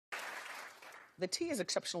The tea is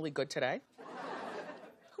exceptionally good today.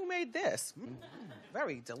 Who made this?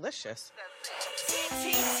 Very delicious.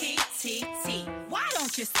 T. Why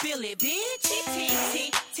don't you spill it, bitch?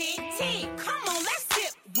 T. Come on, let's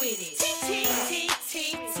sip with it.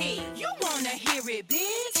 T. You wanna hear it,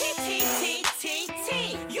 bitch?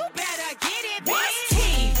 T. You better get it, bitch. What's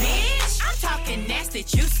tea, bitch? I'm talking nasty,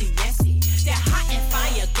 juicy, messy. That hot and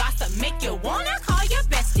fire gossip make you wanna call your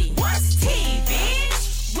bestie. What's tea, bitch?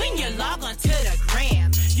 When you log on to the gram,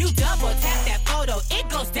 you double tap that photo, it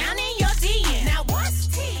goes down in your DM. Now what's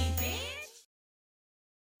tea, bitch?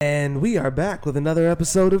 And we are back with another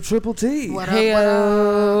episode of Triple T. What up, what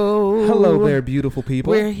up? Hello there, beautiful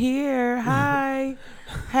people. We're here. Hi.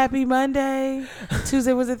 Happy Monday.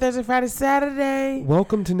 Tuesday, Wednesday, Thursday, Friday, Saturday.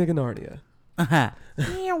 Welcome to Nigga Narnia.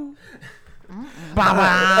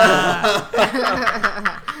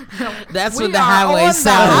 That's We what the are highway on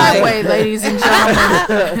sounds the like. highway, ladies and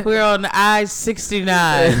gentlemen. We're on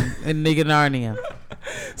I-69 in Nigga Narnia.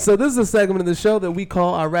 So this is a segment of the show that we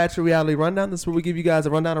call our Ratchet Reality Rundown. This is where we give you guys a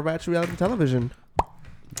rundown of Ratchet Reality television.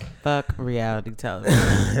 Fuck reality television.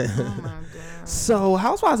 Oh my god. So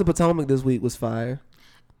Housewives of Potomac this week was fire.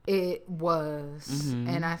 It was.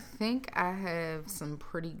 And I think I have some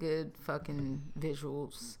pretty good fucking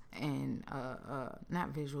visuals and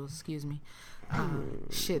not visuals, excuse me.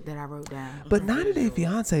 Shit that I wrote down. But 90 Day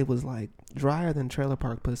Fiance was like drier than Trailer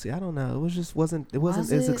Park Pussy. I don't know. It wasn't Was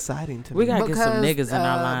as it? exciting to We me. gotta get some niggas in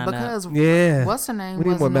our lineup. Because Yeah. what's her name? We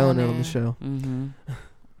need more wasn't melanin on the show. Mm-hmm.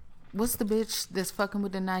 What's the bitch that's fucking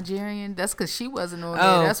with the Nigerian? That's because she wasn't on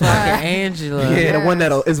Oh, there. That's fucking why. Angela. Yeah, the one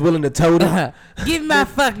that is willing to tote it. Give my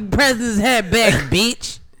fucking president's hat back,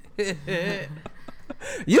 bitch.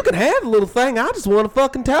 You can have the little thing. I just want to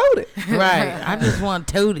fucking tote it. Right. I just want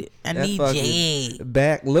to tote it. I That need fucking your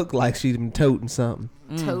back looked like she'd been toting something.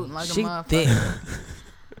 Toting like She a motherfucker. thick.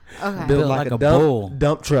 Okay. Built like a bull.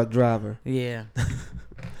 dump truck driver. Yeah.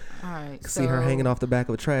 All right. See her hanging off the back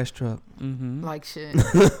of a trash truck. Mm-hmm. Like shit.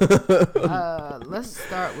 Let's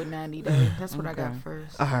start with 90 Day. That's what I got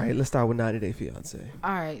first. All right, let's start with 90 Day Fiance.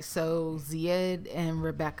 All right, so Zied and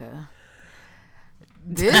Rebecca.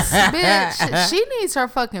 This bitch, she needs her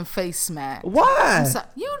fucking face smacked. Why?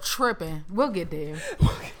 You tripping. We'll get there.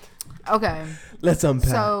 Okay. Let's unpack.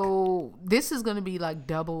 So this is going to be like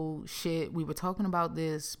double shit. We were talking about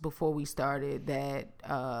this before we started that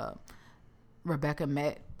Rebecca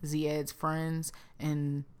met Zied's friends,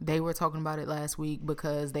 and they were talking about it last week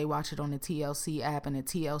because they watch it on the TLC app, and the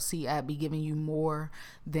TLC app be giving you more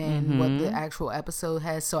than what the actual episode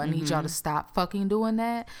has. So I need y'all to stop fucking doing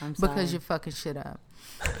that because you're fucking shit up.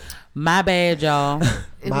 My bad, y'all.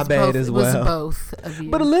 My bad as well. It was both of you.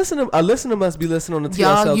 But a listener must be listening on the TLC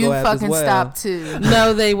y'all, you app as fucking well. stop too.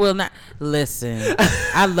 No, they will not. Listen,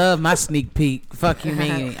 I love my sneak peek. Fuck you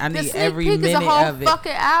mean? I The need sneak every peek is minute a whole of it.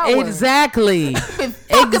 fucking hour. Exactly.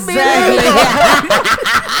 Fucking me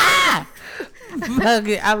Fuck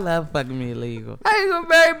it. I love fucking me illegal. How you gonna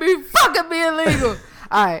marry me? Fucking be illegal.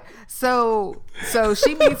 All right, so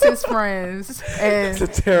she meets his friends, and It's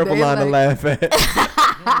a terrible they line to laugh at.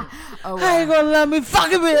 Oh, How you gonna love me?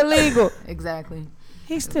 Fucking me illegal. exactly.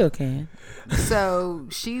 He still can. So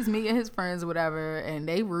she's meeting his friends or whatever, and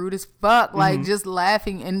they rude as fuck, like just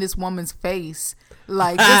laughing in this woman's face.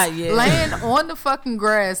 Like just Yeah. laying on the fucking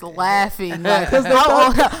grass laughing. Like,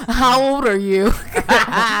 how old are you?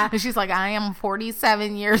 And she's like, I am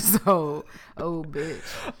 47 years old. Oh, bitch.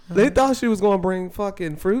 They thought she was going to bring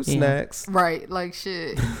fucking fruit snacks. Right, like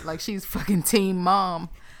shit. Like she's fucking teen mom.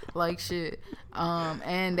 Like shit.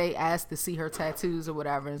 And they asked to see her tattoos or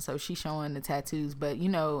whatever, and so she's showing the tattoos. But you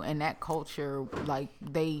know, in that culture, like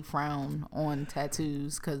they frown on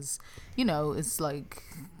tattoos because you know it's like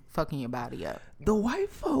fucking your body up. The white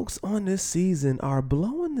folks on this season are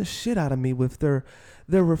blowing the shit out of me with their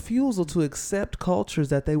refusal to accept cultures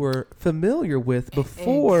that they were familiar with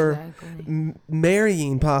before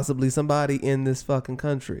marrying possibly somebody in this fucking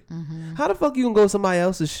country. How the fuck you gonna go to somebody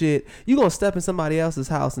else's shit? You gonna step in somebody else's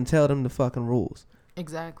house and tell them the fucking rules?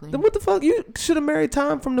 Exactly. Then what the fuck? You should have married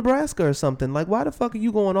Tom from Nebraska or something. Like, why the fuck are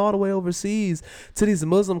you going all the way overseas to these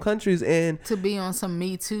Muslim countries and to be on some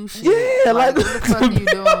Me Too shit? Yeah, like what the fuck are you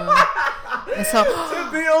doing? And so to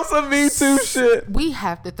be on some Me Too shit. We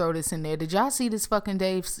have to throw this in there. Did y'all see this fucking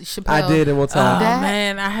Dave Chappelle? I did, and we'll talk. That-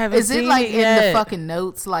 man, I haven't Is seen it like it yet. in the fucking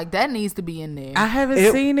notes? Like that needs to be in there. I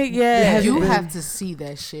haven't seen it yet. You have to see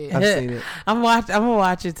that shit. I've seen it. I'm gonna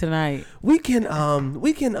watch it tonight. We can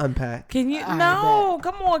unpack. Can you? I No,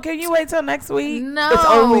 come on. Can you wait till next week? No,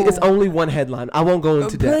 It's only one headline. I won't go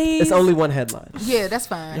into depth. Please? It's only one headline. Yeah, that's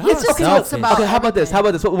fine. Y'all It just are talks selfish. about. Okay, how about this?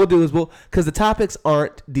 everything. What we'll do is because the topics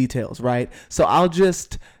aren't details, right? So I'll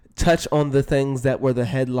just touch on the things that were the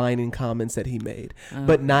headlining comments that he made.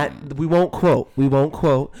 But we won't quote.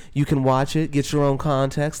 You can watch it, get your own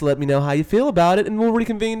context, let me know how you feel about it, and we'll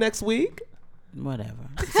reconvene next week. Whatever.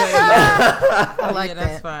 I like that.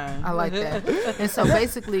 That's fine. I like that. And so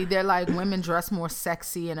basically, they're like, women dress more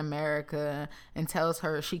sexy in America, and tells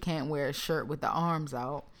her she can't wear a shirt with the arms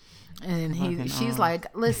out. And she's like,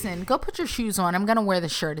 listen, go put your shoes on. I'm gonna wear the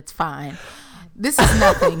shirt. It's fine. This is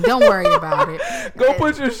nothing. Don't worry about it. Go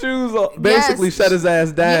put your shoes on. Basically, shut his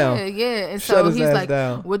ass down. Yeah. And Shut so his he's ass like,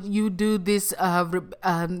 down. "Would you do this?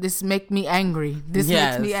 This make me angry. This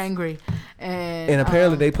makes me angry." And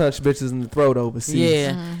apparently, they punch bitches in the throat overseas.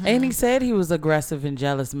 Yeah. And he said he was aggressive and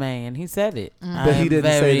jealous man. He said it. But he didn't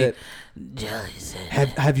say that. Jealous.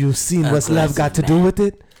 Have you seen what's love got to do with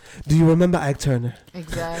it? Do you remember Ike Turner?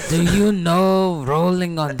 Exactly. Do you know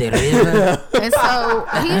Rolling on the River? And so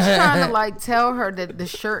he's trying to like tell her that the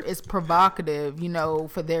shirt is provocative, you know,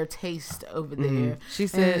 for their taste over there. He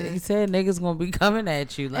said niggas gonna be coming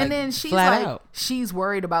at you. Like, and then she's flat like, out. she's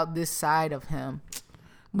worried about this side of him.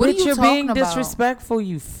 What But are you you're talking being about? disrespectful,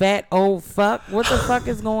 you fat old fuck. What the fuck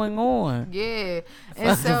is going on? Yeah.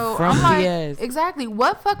 And so From I'm like, BS. exactly,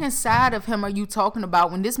 what fucking side of him are you talking about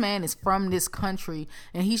when this man is from this country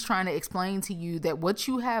and he's trying to explain to you that what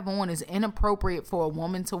you have on is inappropriate for a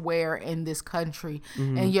woman to wear in this country?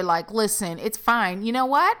 And you're like, listen, it's fine. You know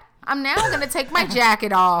what? I'm now going to take my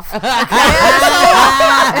jacket off. Okay?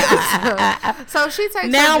 So she takes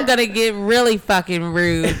Now her I'm gonna get really fucking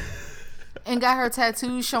rude. and got her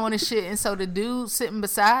tattoos showing and shit. And so the dude sitting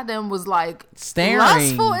beside them was like Staring.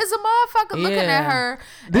 lustful as a motherfucker looking at her.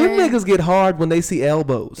 Them And- niggas get hard when they see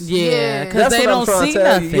elbows. Yeah, because That's they what I'm don't trying see to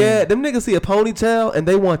tell nothing. you. Yeah, them niggas see a ponytail and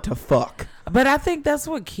they want to fuck. But I think that's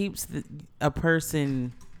what keeps a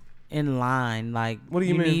person in line. Like, What do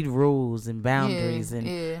you mean? need rules and boundaries, and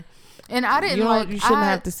yeah. And I didn't You don't- like. you shouldn't I,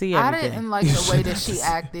 have to see I everything. didn't like the way that she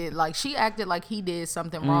acted. Like she acted like he did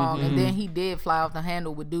something wrong, and then he did fly off the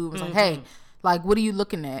handle with dude. Was like, hey, like, what are you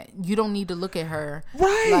looking at? You don't need to look at her.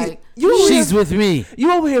 Right. Like, You over she's here, with me.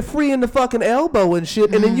 you over here freeing the fucking elbow and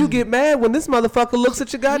shit, and then you get mad when this motherfucker looks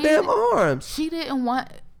at your goddamn arms. she didn't want.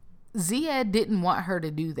 Ziad didn't want her to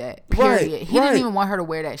do that. Right, Period. He right. didn't even want her to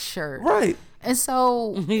wear that shirt. Right. And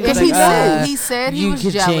so, He if was he like, said he said he you was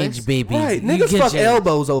can jealous. change, baby. Right. You Niggas can fuck change.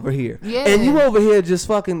 elbows over here. Yeah. And you over here just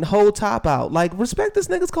fucking whole top out. Like, respect this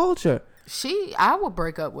nigga's culture. I would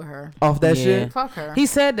break up with her. Off that Yeah. shit. Fuck her. He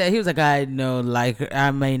said that. He was like, I know, like her.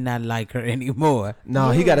 I may not like her anymore.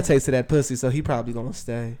 No, he got a taste of that pussy, so he probably gonna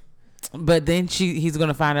stay. But then he's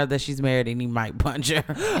gonna find out that she's married, and he might punch her.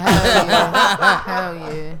 Hell yeah. Hell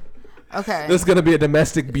yeah. Okay. There's gonna be a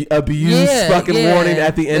domestic abuse fucking warning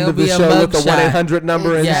at the end There'll of the be a show with the mugshot. 1-800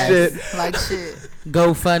 number and Yes. shit. Like shit.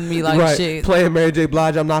 GoFundMe like Right. shit. Playing Mary J.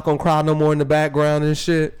 Blige, I'm not gonna cry no more in the background and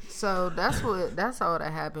shit. So that's all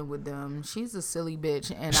that happened with them. She's a silly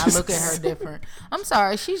bitch, and I look at her different. I'm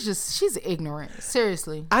sorry, she's ignorant.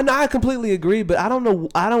 Seriously. I know, I completely agree, but I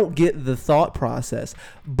don't get the thought process.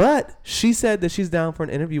 But she said that she's down for an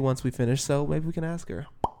interview once we finish, so maybe we can ask her.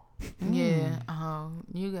 Yeah.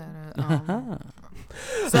 You gotta.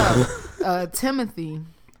 So Timothy.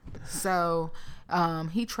 So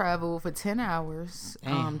he traveled for 10 hours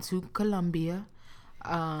to Colombia.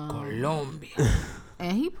 Colombia.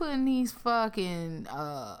 And he putting these fucking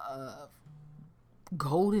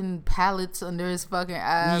golden pallets under his fucking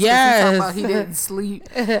eyes. 'cause he Yes. talking about he didn't sleep.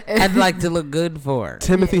 I'd like to look good for her.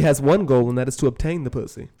 Timothy has one goal, and that is to obtain the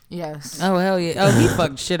pussy. Yes. Oh hell yeah! Oh, he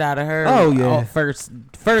fucked shit out of her. Oh, yeah. First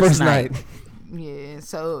night. Yeah.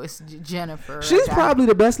 So it's Jennifer. She's I got- probably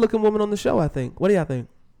the best looking woman on the show, I think. What do y'all think?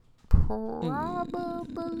 Probably.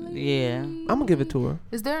 Yeah. I'm gonna give it to her.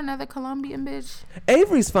 Is there another Colombian bitch?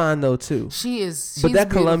 Avery's fine though too. She is. But she's that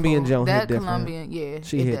Colombian beautiful. Joan hit That different. Colombian, yeah.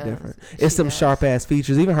 She it hit does. different. She It's some does. sharp ass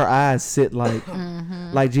features. Even her eyes sit like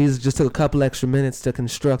Mm-hmm. like Jesus just took a couple extra minutes to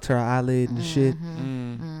construct her eyelid and shit.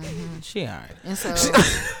 She alright. And so,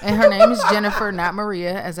 and her name is Jennifer, not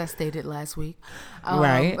Maria, as I stated last week.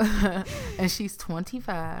 Right. And she's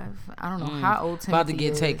 25. I don't know how old Timothy About to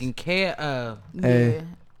get is. taken care of. Yeah. Hey.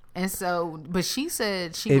 And so, but she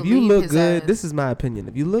said she If would you leave look his good, ass. this is my opinion.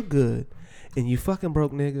 If you look good and you fucking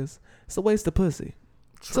broke niggas, it's a waste of pussy.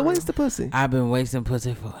 It's a waste of pussy. I've been wasting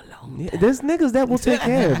pussy for a long time. Yeah, there's niggas that will take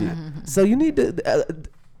care of you. So you need to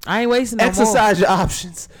I ain't wasting no more. exercise your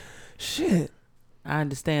options. Shit. I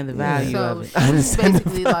understand the value So of it. I she's understand the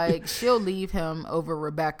basically like, she'll leave him over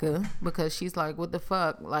Rebecca because she's like, what the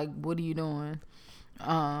fuck? Like, what are you doing?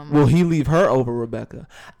 Will he leave her over Rebecca?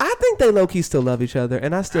 I think they low-key still love each other,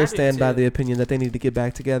 and I still stand by the opinion that they need to get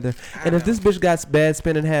back together. And if this bitch got bad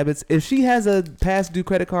spending habits, if she has a past due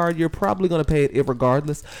credit card, you're probably going to pay it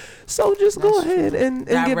regardless. So just go ahead and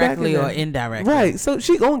get back in directly there. or indirectly. Right. So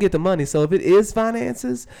she going to get the money. So if it is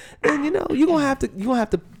finances, then you're going to have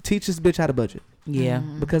to teach this bitch how to budget. Yeah.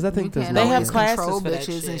 Because I think they They have always classes control for that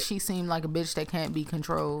bitches, shit. and she seemed like a bitch that can't be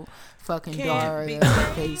controlled. Fucking Can't be. Dara,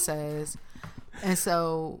 face ass. And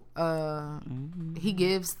so he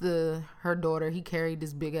gives her daughter. He carried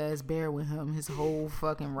this big ass bear with him his whole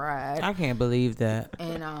fucking ride, I can't believe that.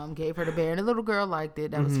 and gave her the bear. And the little girl liked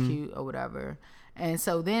it. That was cute or whatever. And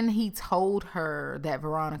so then he told her that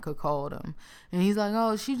Veronica called him. And he's like,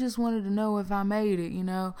 oh, she just wanted to know if I made it, you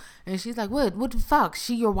know? And she's like, what the fuck?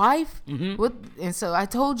 She your wife? What? And so I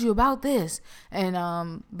told you about this.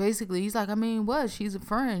 And basically he's like, I mean, what? She's a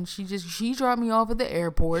friend. She dropped me off at the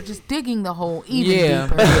airport, just digging the hole even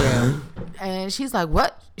deeper. Yeah. And she's like,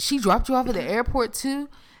 what? She dropped you off at the airport too?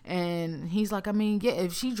 And he's like, I mean, yeah,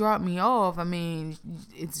 if she dropped me off, I mean,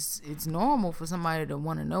 it's normal for somebody to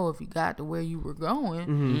want to know if you got to where you were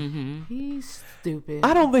going. He's stupid.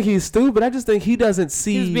 I don't think he's stupid. I just think he doesn't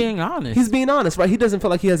see. He's being honest. He's being honest, right? He doesn't feel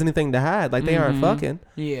like he has anything to hide. Like they aren't fucking.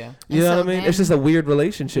 Yeah. You know so what I mean? then- It's just a weird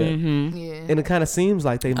relationship. Yeah. And it kind of seems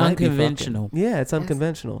like they might be Unconventional. fucking. Yeah, it's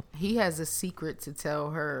unconventional. He has a secret to tell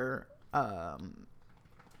her.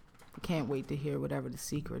 Can't wait to hear whatever the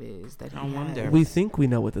secret is that he I wonder. has. We think we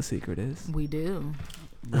know what the secret is. We do.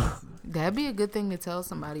 That'd be a good thing to tell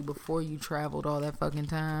somebody before you traveled all that fucking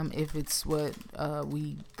time. If it's what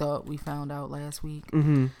we thought we found out last week.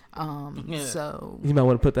 So You might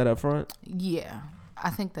want to put that up front. yeah, I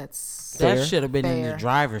think that's Fair. That should have been in the Fair.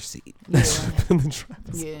 driver's seat. yeah,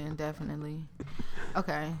 yeah, definitely.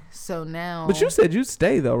 Okay, so now. But you said you'd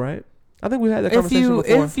stay though, right? I think we had that If conversation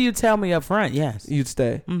before. if you tell me up front, yes. You'd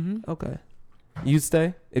stay. Okay. You'd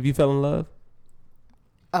stay if you fell in love.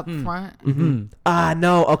 up front.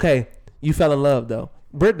 No. Okay. You fell in love though.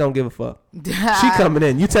 Britt don't give a fuck. She coming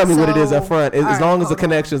in. You tell me what it is up front. As all right, long as the hold on.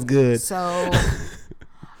 connection's good. So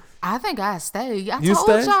I think I stay. I You told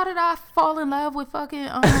stay? y'all that I fall in love with fucking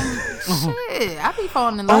shit. I be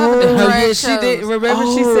falling in love with the Oh, drag yeah, she shows. did. Remember,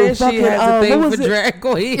 she Oh, said she fucking, has a what thing was for it? drag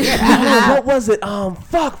queen. What was it?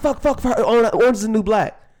 Fuck. For her. Orange is the New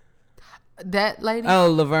Black. That lady.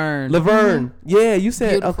 Oh, Laverne. Laverne. Yeah, you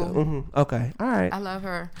said. Beautiful. Okay. Okay. All right. I love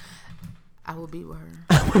her. I will be with her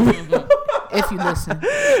if you listen.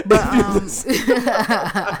 But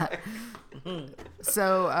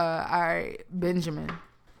so all right, Benjamin.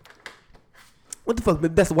 What the fuck?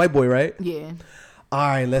 That's the white boy, right? Yeah. All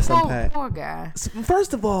right. Let's unpack. Poor guy.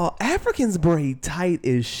 First of all, Africans braid tight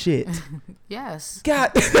as shit. Yes.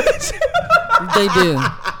 God. They do.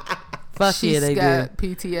 Fuck She's yeah, they do. got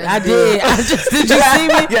PTSD. I did. Did you see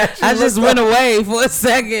me? Yeah, she I just looked went away for a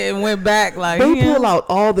second and went back like. They yeah. pull out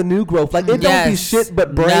all the new growth. Like, it don't be Yes. shit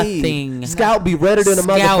but braid. Nothing. Scout be redder than a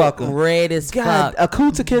Scout motherfucker. red as God, fuck. a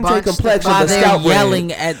Kunta Kinte Bunched complexion, While but they're Scout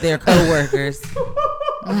yelling at their coworkers.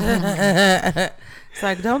 It's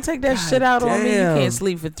like, don't take that shit out on me. You damn. can't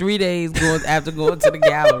sleep for 3 days after going to the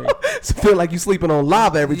gallery. Feel like you sleeping on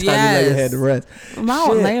lava every time you lay your Yes. head to rest. Am I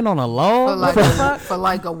laying on a for log? like What the fuck? for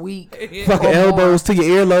like a week. Fucking or elbows to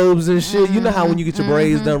your earlobes and shit. You know how when you get your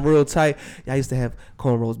braids done real tight. Yeah, I used to have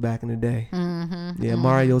cornrows back in the day. Yeah,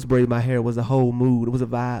 Mario's braid my hair was a whole mood. It was a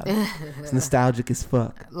vibe. It's nostalgic as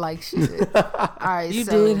fuck. Like shit. All right. You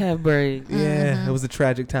so, did have braids. Yeah, it was a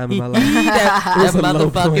tragic time in my life. that was a low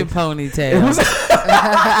motherfucking ponytail.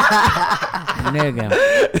 Nigga.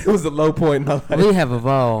 It was a low point in my life. We have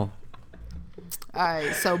evolved. All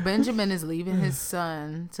right. So Benjamin is leaving his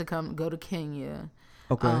son to go to Kenya.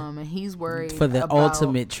 Okay. And he's worried For the about,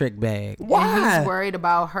 ultimate trick bag. and Why? he's worried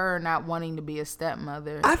about her not wanting to be a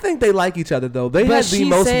stepmother. I think they like each other though. They But had the she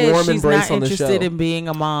most said warm she's embrace not on the show. interested in being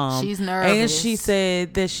a mom. She's And nervous. she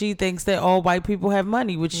said that she thinks that all white people have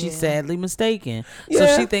money, which she's Yeah. sadly mistaken. Yeah.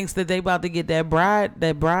 So she thinks that they about to get that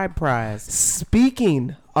bride prize.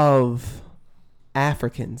 Speaking of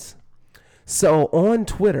Africans, so on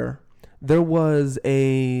Twitter there was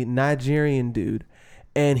a Nigerian dude,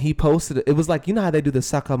 and he posted it was like, you know how they do the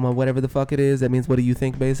sakama, whatever the fuck it is, that means what do you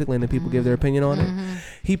think basically, and then people give their opinion on it.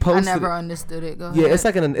 He I posted never understood it. Go ahead. yeah,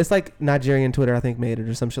 it's like Nigerian Twitter, I think, made it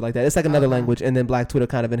or some shit like that. It's like another language, and then Black Twitter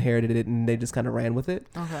kind of inherited it, and they just kind of ran with it.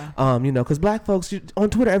 Okay. You know, because Black folks on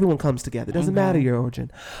Twitter, everyone comes together. It doesn't matter your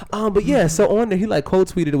origin. But yeah, so on there, he like quote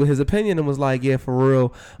tweeted with his opinion and was like, yeah, for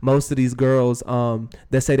real, most of these girls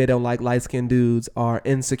that say they don't like light skinned dudes are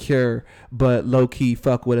insecure, but low key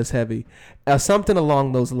fuck with us heavy. Something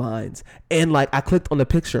along those lines. And like I clicked on the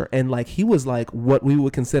picture, and like he was like what we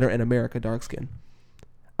would consider in America dark skin.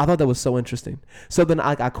 I thought that was so interesting. So then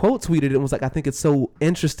I quote tweeted it and was like, I think it's so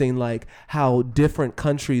interesting, like how different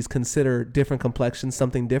countries consider different complexions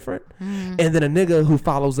something different. And then a nigga who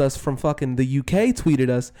follows us from fucking the UK tweeted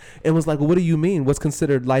us and was like, well, what do you mean? What's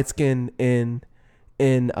considered light skin in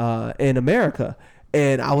America?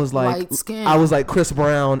 And I was like, Chris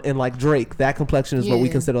Brown and like Drake. That complexion is what we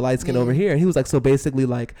consider light skin over here. And he was like, so basically,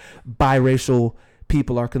 like biracial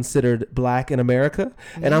people are considered black in America.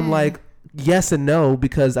 And I'm like, yes and no,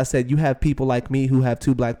 because I said you have people like me who have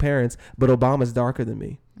 2 black parents, but Obama's darker than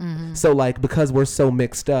me. So like because we're so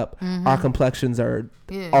mixed up, our complexions are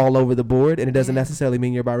all over the board, and it doesn't necessarily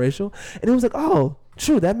mean you're biracial. And it was like, oh,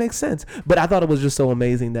 true, that makes sense. But I thought it was just so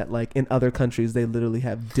amazing that like in other countries they literally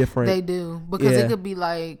have different. They do, because it could be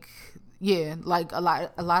like. Yeah, like a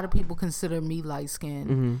lot of people consider me light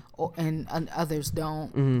skinned, and others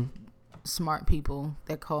don't. Smart people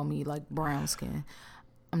that call me like brown skin.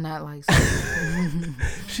 I'm not light skinned.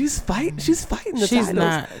 She's fighting the She's titles.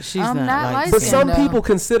 not. She's I'm not light light But skin, some though. people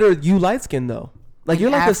consider you light skinned though. Like In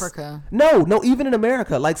you're like Africa. No, even in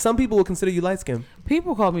America, like some people will consider you light skinned.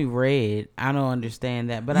 People call me red. I don't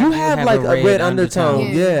understand that, but You I do have like a red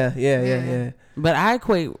undertone. Yeah. Yeah. But I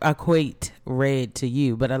equate red to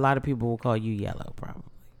you. But a lot of people will call you yellow, probably.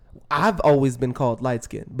 I've always been called light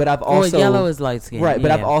skin, but I've also yellow is light skin, right? But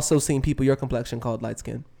I've yeah. also seen people your complexion called light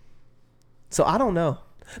skin. So I don't know,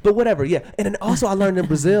 but whatever. Yeah, and then also I learned in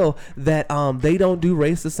Brazil that they don't do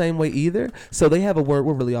race the same way either. So they have a word.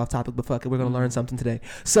 We're really off topic, but fuck it, we're gonna learn something today.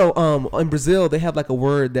 So in Brazil they have like a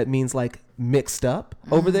word that means like mixed up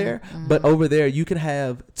over there, but over there you can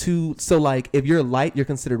have 2. So like if you're light, you're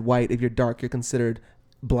considered white. If you're dark, you're considered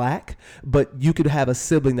black. But you could have a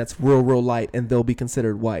sibling that's real light and they'll be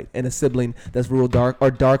considered white, and a sibling that's real dark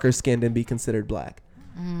or darker skinned and be considered black.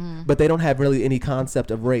 But they don't have really any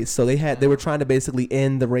concept of race. So they were trying to basically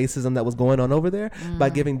end the racism that was going on over there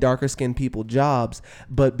by giving darker skinned people jobs,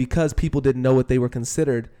 but because people didn't know what they were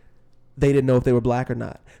considered, they didn't know if they were black or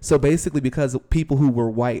not. So basically, because people who were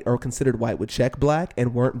white or considered white would check black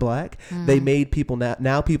and weren't black, they made people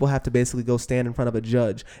now people have to basically go stand in front of a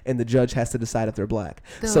judge, and the judge has to decide if they're black.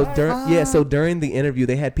 So during the interview,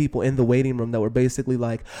 they had people in the waiting room that were basically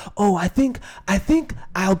like, "Oh, I think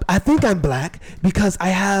I'm black because I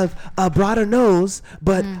have a broader nose,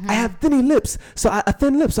 but I have thin lips. So I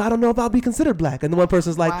don't know if I'll be considered black." And the one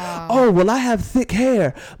person's like, "Oh, well, I have thick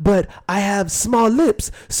hair, but I have small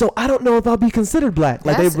lips, so I don't know if I'll be considered black."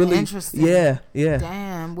 Like That's they really, interesting. yeah.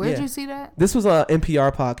 Damn, where'd Yeah. you see that? This was a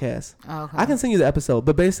NPR podcast. Oh, okay. I can send you the episode,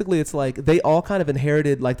 but basically it's like they all kind of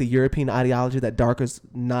inherited like the European ideology that dark is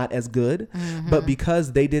not as good, but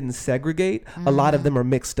because they didn't segregate, a lot of them are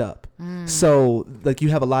mixed up. So like you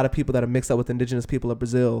have a lot of people that are mixed up with indigenous people of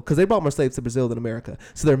Brazil because they brought more slaves to Brazil than America.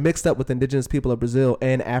 So they're mixed up with indigenous people of Brazil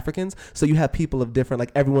and Africans. So you have people of different,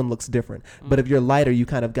 like everyone looks different. But if you're lighter, you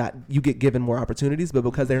get given more opportunities. But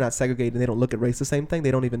because they're not segregated and they don't look at race the same thing, they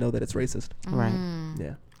don't even know that it's racist. Right.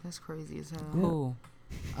 Yeah. That's crazy as hell. Cool.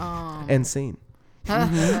 And scene.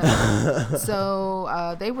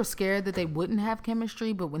 So they were scared that they wouldn't have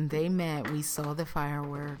chemistry, but when they met, we saw the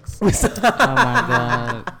fireworks. Oh my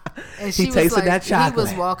God. And He was tasted like, that chocolate.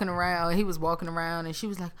 He was walking around, and she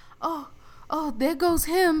was like, "Oh, there goes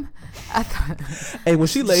him." I thought, Hey, when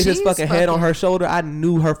she laid his She's fucking head on fucking- her shoulder, I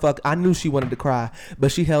knew she wanted to cry,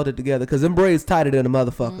 but she held it together because them braids tighter than a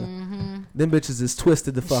motherfucker. Them bitches is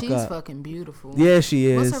twisted the fuck she's up. fucking beautiful. Yeah, she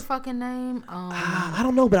is. What's her fucking name? I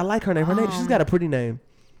don't know, but I like her name. Her name, she's got a pretty name.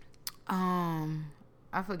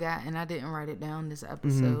 I forgot, and I didn't write it down this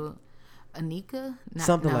episode. Anika?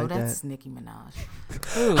 Something like that's that. Nicki Minaj.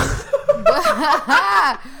 Ooh.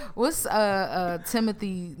 What's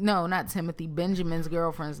Timothy? No, not Timothy. Benjamin's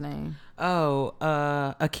girlfriend's name. Oh,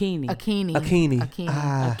 Akini. Akini. Akini.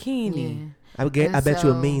 Ah. Akini. Yeah. I bet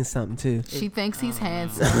you it means something too. She thinks he's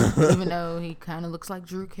handsome, even though he kind of looks like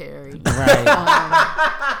Drew Carey.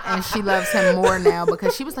 Right. And she loves him more now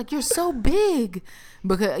because she was like, "You're so big."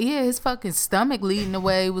 Because his fucking stomach leading the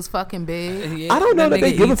way was fucking big. Yeah, I don't know that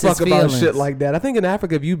they nigga give a eats his fuck about feelings. shit like that. I think in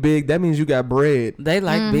Africa, if you big, that means you got bread. They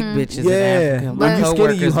like big bitches Yeah. in Africa. When My you skinny,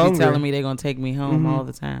 coworkers you be hungry. telling me they're gonna take me home all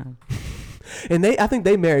the time. And I think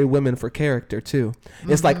they marry women for character too.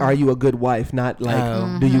 It's like, are you a good wife? Not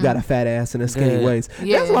like, do you got a fat ass and a skinny Good. waist?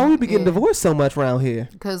 Yeah, That's why we be getting yeah. divorced so much around here.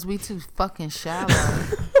 Because we too fucking shallow.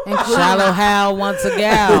 Including Shallow Hal wants a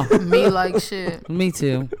gal. me like shit. Me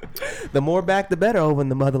too. The more back, the better over in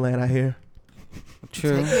the motherland, I hear.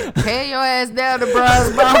 True. Pay your ass down to Bronx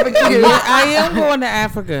Barbecue. Yeah, I am going to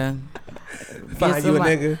Africa. Find you a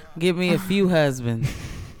somebody- nigga. Give me a few husbands.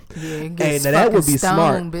 Yeah, Hey, now that would be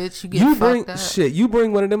smart. Bitch. You get bring fucked up. shit. You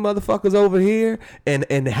bring one of them motherfuckers over here and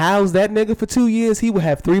house that nigga for 2 years. He would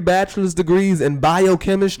have 3 bachelor's degrees in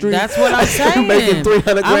biochemistry. That's what I'm saying. Making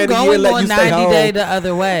 $300 grand a year. Let you stay 90 home. day the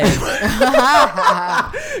other way.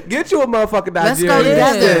 Get you a motherfucking Let's Nigerian go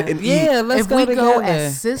together. and eat. Yeah, let's if go we together. go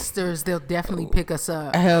as sisters, they'll definitely pick us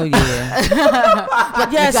up. Hell yeah.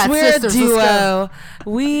 Like, Yes, we got we're sisters, a let's go.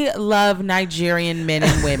 duo. We love Nigerian men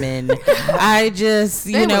and women. I just,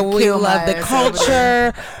 They we would kill love my the ass over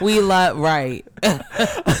culture. We love, right.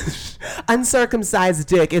 Uncircumcised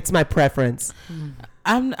dick. It's my preference.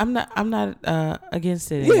 I'm not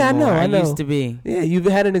against it Yeah, anymore. I know. used to be. Yeah, you've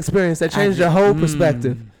had an experience that changed your whole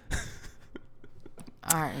perspective.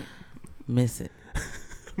 All right. Miss it.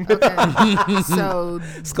 Okay. So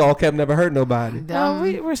Skull Cap never hurt nobody. No,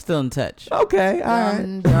 we're still in touch. Okay, all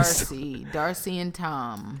right. Darcy and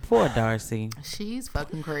Tom. Poor Darcy. She's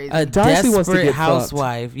fucking crazy. A Darcy wants to desperate get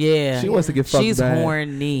housewife. Yeah. She wants to get fucked She's bad.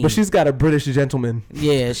 horny. But she's got a British gentleman.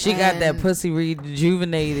 Yeah, she got that And- pussy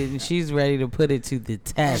rejuvenated and she's ready to put it to the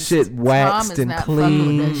test. Shit Tom waxed is and not fucking with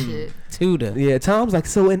clean. that shit. Tuda. Yeah, Tom's like,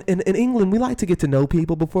 so in England, we like to get to know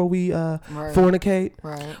people before we fornicate.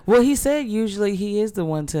 Right. Well, he said usually he is the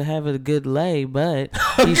one to have a good lay, but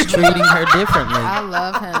he's treating her differently. I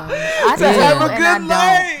love him. I do, have a and good I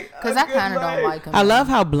lay. don't. Because I kind of don't like him. I love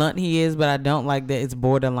how blunt he is, but I don't like that it's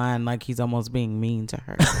borderline like he's almost being mean to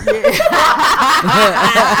her.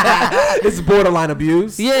 It's borderline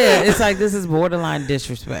abuse. Yeah, it's like this is borderline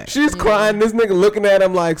disrespect. She's crying. This nigga looking at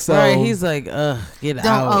him like, so. Right, he's like, get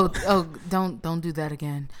out. Don't do that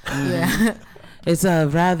again. Yeah. It's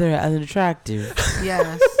rather unattractive.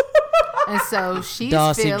 Yes. And so she's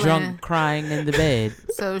Darcy feeling drunk crying in the bed.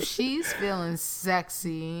 So she's feeling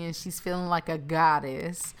sexy and she's feeling like a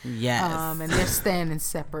goddess. Yes. And they're staying in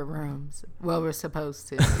separate rooms. Well, we're supposed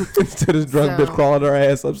to. Instead of this drunk So- bitch crawling her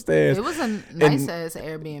ass upstairs. It was a nice ass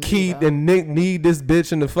Airbnb. Keith though. and Nick need this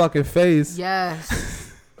bitch in the fucking face.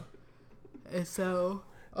 Yes. And so.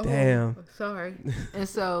 Oh, Damn. Sorry. And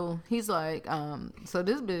so he's like, so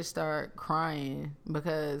this bitch started crying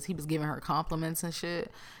because he was giving her compliments and shit.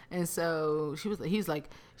 And so he's like,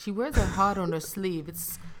 she wears her heart on her sleeve.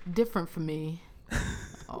 It's different for me.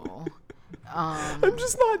 Oh. I'm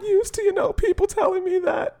just not used to, people telling me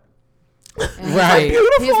that. And Right.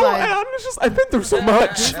 Beautiful. He's like- and I'm just, I've been through so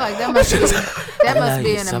much. He's like, that must love be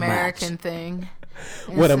you an so much. American thing.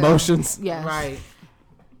 And With so- emotions. Yes. Right.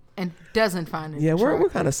 And doesn't find it Yeah, we're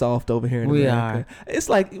attractive. kind of soft over here in We America. It's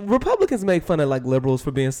like Republicans make fun of like liberals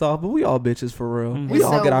for being soft, but we all bitches for real. Mm-hmm. We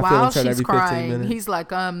all So get our while feelings hurt she's every 15 crying, minutes. he's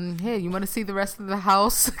like, hey, you want to see the rest of the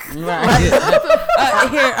house? Right.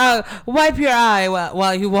 Here, wipe your eye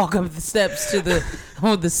while you walk up the steps to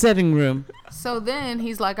the setting room. So then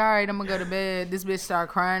he's like, all right, I'm going to go to bed. This bitch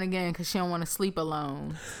started crying again because she don't want to sleep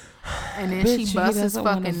alone. And then Bitch, she he busts his doesn't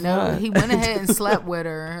wanna fucking nose. fuck. He went ahead and slept with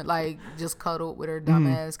her, like just cuddled with her dumb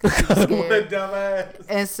ass because she was scared.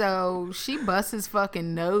 And so she busts his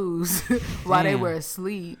fucking nose while they Damn. were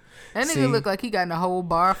asleep. That nigga See? looked like he got in a whole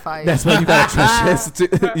bar fight. That's why you gotta trust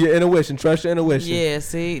your intuition. Trust your intuition. Yeah,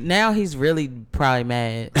 see, now he's really probably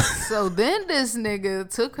mad. So then this nigga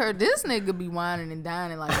took her. This nigga be whining and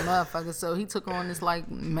dining like a motherfucker. So he took her on this like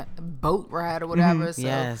boat ride or whatever. So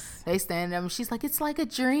Yes. they stand up and she's like, it's like a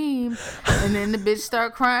dream. And then the bitch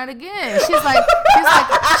start crying again. She was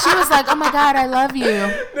like, oh my God, I love you.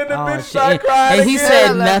 Then the Oh, bitch shit. started crying And he again. I said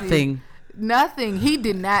love you. nothing Nothing. He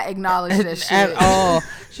did not acknowledge that shit at all.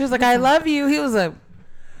 She was like, I love you. He was like,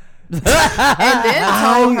 And then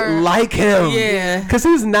told I her, like him. yeah. Cause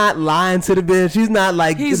he's not lying to the bitch. He's not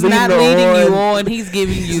like He's leading not her leading you on. He's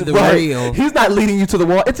giving you the Right. real. He's not leading you to the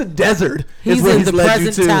wall. It's a desert. He's is where in the led you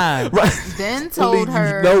present to. time. Right. then Lead told you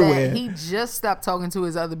her nowhere. that he just stopped talking to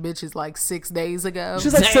his other bitches like 6 days ago.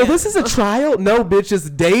 She's like, so this is a trial? No, bitch, it's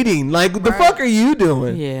dating. Like, the Right. fuck are you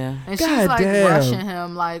doing? Yeah. And God she's like damn. rushing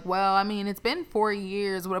him, like, well, I mean, it's been 4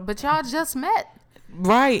 years, but y'all just met.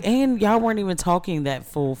 Right. And y'all weren't even talking that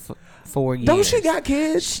full 4 years. Don't she got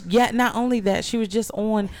kids? Yeah, not only that, she was just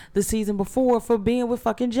on the season before for being with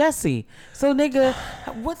fucking Jesse. So, nigga,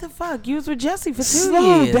 what the fuck? You was with Jesse for 2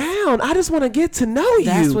 Slow years. down. I just want to get to know you.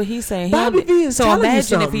 That's what he's saying. Bobby V is so telling you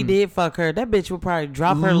imagine if he something. did fuck her, that bitch would probably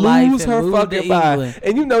drop her life Lose and her move fucking to mind. England.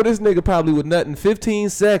 And you know this nigga probably would nut in 15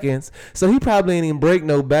 seconds, so he probably ain't even break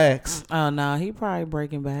no backs. Oh no, he probably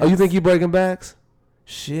breaking back. Oh, you think he breaking backs?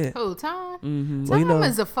 Shit. Who, Tom? Mm-hmm. Tom Well, you know-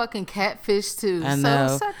 is a fucking catfish, too. I So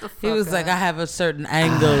know. shut the fuck He was like, up. I have a certain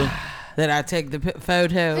angle that I take the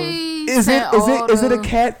photo. He Is it sent is all it is it a the-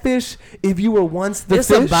 catfish if you were once the It's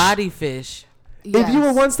fish? a body fish. If you were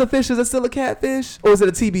Yes. once the fish, is it still a catfish or is it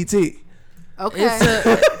a TBT? Okay.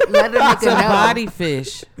 It's let a nigga It's a know. body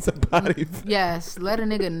fish. It's a body. Yes, let a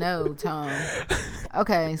nigga know, Tom.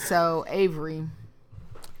 Okay, so Avery.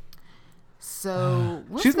 So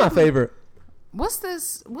She's my favorite. What's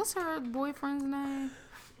her boyfriend's name?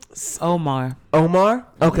 Omar. Omar?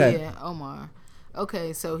 Okay. Yeah, Omar.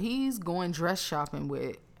 Okay, so he's going dress shopping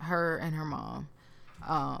with her and her mom.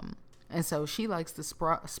 And so she likes the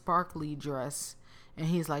sparkly dress. And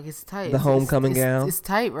he's like, it's tight. The homecoming gown. It's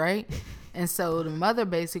tight, right? And so the mother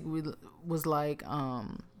basically was like,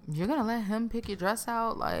 you're going to let him pick your dress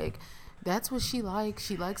out? Like, that's what she likes.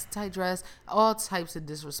 She likes a tight dress. All types of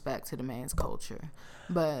disrespect to the man's culture.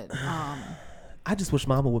 But I just wish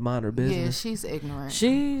Mama would mind her business. yeah, she's ignorant.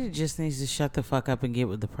 She just needs to shut the fuck up and get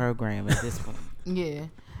with the program at this point. Yeah.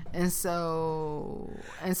 And so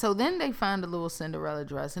then they found a little Cinderella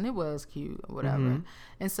dress, and it was cute or whatever. Mm-hmm.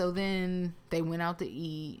 And so then they went out to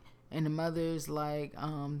eat, and the mother's like,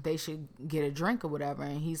 they should get a drink or whatever.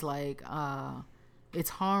 And he's like, it's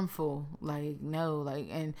harmful. Like, no, like,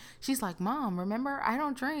 and she's like, Mom, remember, I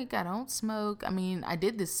don't drink. I don't smoke. I mean, I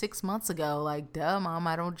did this 6 months ago. Like, duh, Mom,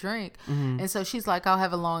 I don't drink. Mm-hmm. And so she's like, I'll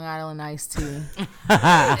have a Long Island iced tea.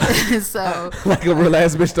 So Like a real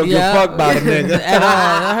ass bitch don't give a fuck about a nigga. And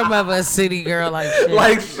her mother a city girl like shit.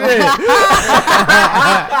 Like shit.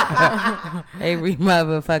 Avery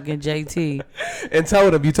motherfucking JT. And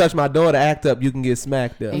told him, you touch my daughter, act up, you can get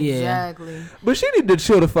smacked up. Yeah. exactly. But she need to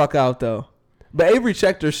chill the fuck out though. But Avery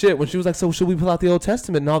checked her shit when she was like, so should we pull out the Old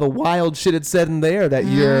Testament and all the wild shit it said in there that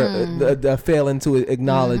you're failing to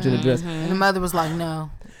acknowledge and address. And the mother was like,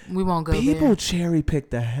 no, we won't go People there. cherry pick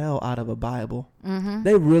the hell out of a Bible.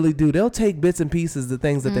 They really do. They'll take bits and pieces, the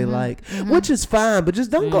things that they like, which is fine, but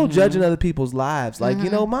just don't go judging other people's lives. Like, you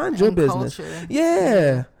know, mind your And business. culture.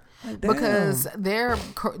 Yeah. Like, damn. Because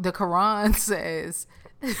the Quran says,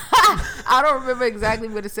 I don't remember exactly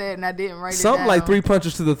what it said, and I didn't write it down. Something like 3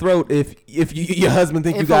 punches to the throat if your husband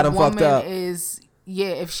think you If got a him fucked woman up.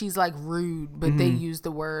 if she's like rude, but they use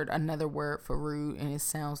another word for rude, and it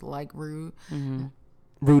sounds like rude.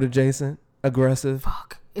 Rude adjacent, aggressive,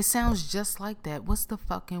 Fuck, it sounds just like that. What's the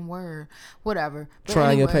fucking word? Whatever. But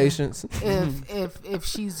trying your anyway, patience. If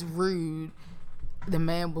she's rude, the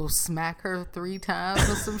man will smack her 3 times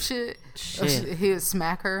or some shit. Or he'll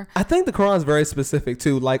smack her. I think the Quran's very specific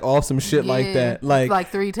too, like off some shit like Yeah, that. Like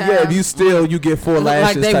 3 times. Yeah, if you steal, you get 4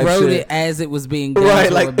 lashes. Like they type wrote shit. it as it was being done. Right,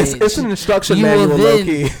 to like a bitch. it's an instruction You manual, will low then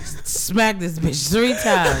key. smack this bitch 3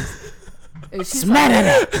 times. If she's Smack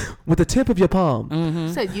like, it. With the tip of your palm.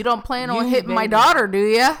 Mm-hmm. said, you don't plan on You hitting my baby. daughter, do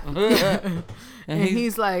ya? And And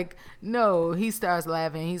he's like, no. He starts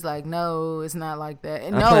laughing. He's like, no, it's not like that.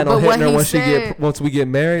 And I no, plan but on what hitting her he once said, we get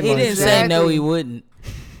married. he like, didn't shit. say no, Exactly. he wouldn't.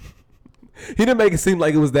 He didn't make it seem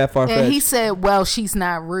like it was that far and he fetched. said, well, she's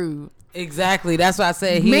not rude. Exactly. That's why I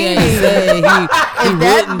said he Meaning, ain't said he If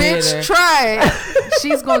that wouldn't hit her. bitch tried,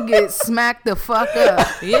 she's gonna get smacked the fuck up.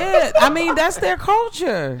 Yeah, I mean that's their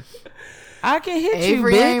culture. I can hit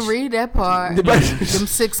Avery you, bitch. ain't read that part. But- Them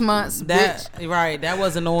 6 months, That bitch. right? That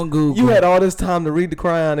wasn't on Google. You had all this time to read the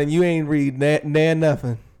Quran and you ain't read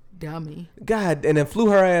nothing. Dummy. God, and then flew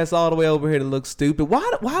her ass all the way over here to look stupid.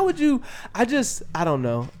 Why would you? I don't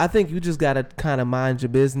know. I think you just gotta kind of mind your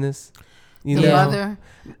business. You The know, mother.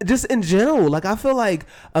 just in general. Like I feel like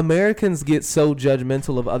Americans get so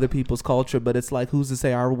judgmental of other people's culture, but it's like, who's to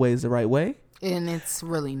say our way is the right way? And it's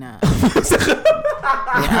really not.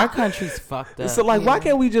 Yeah, our country's fucked up. So like, why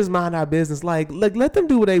can't we just mind our business? Like let them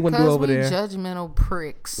do what they want to do Because over we there. judgmental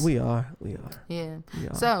pricks. We are. Yeah. Yeah.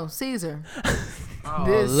 So, Caesar.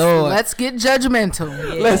 Oh, Lord. Let's get judgmental.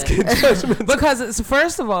 Yeah. Let's get judgmental. Because it's,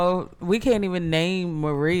 first of all, we can't even name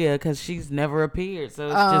Maria because she's never appeared. So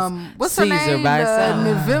it's just What's her Caesar name? by itself.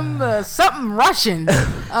 November something Russian.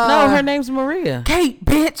 No, her name's Maria. Kate,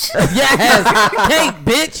 bitch. Yes, Kate,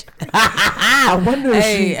 bitch. I wonder if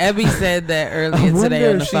Hey, she. Abby said that earlier wonder today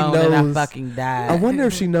on the if she phone, and I knows- fucking died. I wonder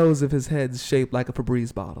if she knows if his head's shaped like a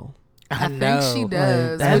Febreze bottle. I think she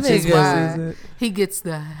does. That Which is nigga- why Is it? he gets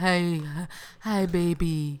the hi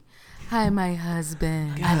baby, hi my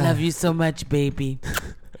husband. I love you so much, baby.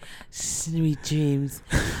 Sweet dreams.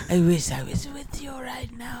 I wish I was with you right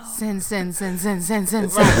now. Send.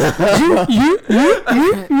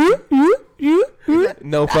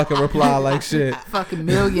 No fucking reply like shit. Fucking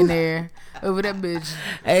millionaire over that bitch.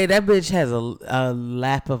 Hey, that bitch has a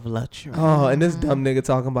lap of luxury. Oh, and this dumb nigga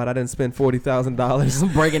talking about I didn't spend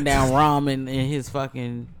 $40,000. Breaking down ramen in his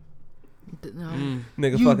fucking.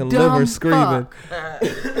 Nigga You fucking dumb liver screaming.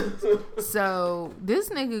 So this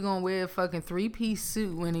nigga gonna wear a fucking 3-piece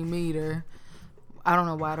suit when he meet her. I don't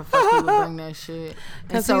know why the fuck he would bring that shit. And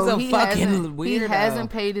 'Cause he's a fucking he weirdo. hasn't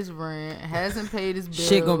paid his rent, hasn't paid his bills.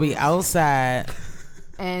 Shit gonna be outside.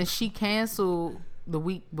 And she canceled the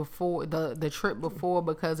week before, the trip before,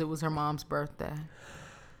 because it was her mom's birthday.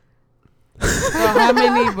 So how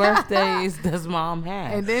many birthdays does mom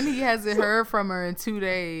have? And then he hasn't heard from her in 2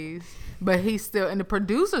 days. But he's still, and the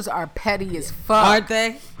producers are petty as fuck. Aren't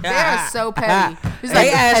they? They're so petty. It's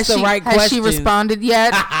They asked has the she, right has questions. she responded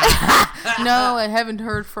yet? No, I haven't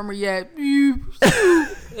heard from her yet. You,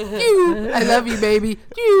 I love you, baby.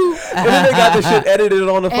 You. And then they got the shit edited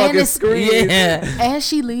on the fucking it's- screen. Yeah. And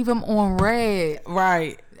she leave him on red.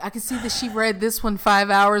 Right. I can see that she read this one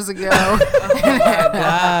 5 hours ago.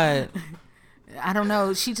 God. I don't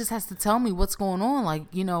know. She just has to tell me what's going on. Like,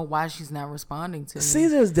 why she's not responding to me.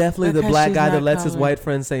 Caesar is definitely the Because black she's guy that not lets his coming. white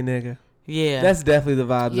friend say nigga. Yeah. That's definitely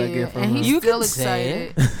the vibes I Yeah, get from and him. he's You still can say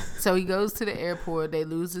excited. So he goes to the airport. They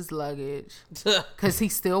lose his luggage because he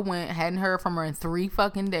still hadn't heard from her in 3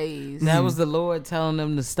 fucking days. That was the Lord telling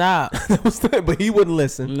them to stop. But he wouldn't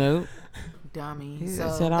listen. Nope. Dummy. He So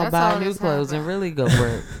said, I'll that's buy all new that's clothes and happened. really go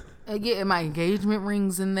work. Yeah, my engagement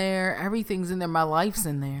ring's in there. Everything's in there. My life's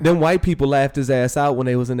in there. Them white people laughed his ass out when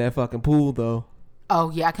they was in that fucking pool, though. Oh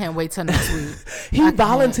yeah, I can't wait till next week. He I can't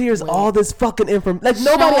volunteers wait. all this fucking information. Like,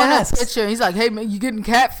 nobody Showing a asks. picture. He's like, "Hey man, you getting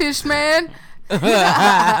catfish, man?" He's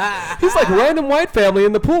like, random white family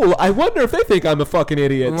in the pool. I wonder if they think I'm a fucking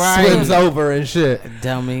idiot. Right. Swims over and shit.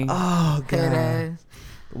 Dummy. Oh, Head God. ass.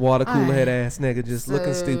 Water cooler Alright. head ass nigga just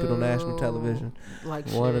looking stupid on national television. Like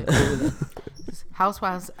Water shit. cooler.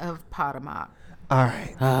 Housewives of Potomac. All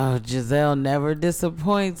right. Oh, Giselle never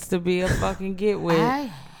disappoints to be a fucking get with. I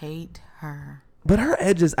hate her. But her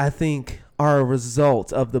edges, I think, are a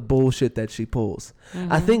result of the bullshit that she pulls.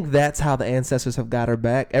 Mm-hmm. I think that's how the ancestors have got her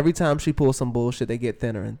back. Every time she pulls some bullshit, they get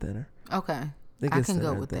thinner and thinner. Okay, They I get can thinner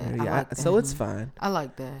go and with thinner. that. I Yeah, like that. so it's fine. I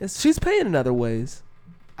like that. She's paying in other ways.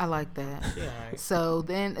 I like that. So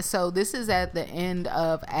this is at the end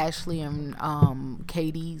of Ashley and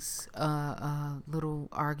Katie's little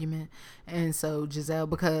argument, and so Giselle,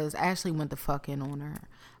 because Ashley went the fuck in on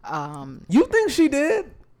her. You think she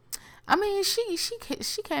did? I mean,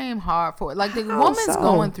 she came hard for it. Like the How woman's so?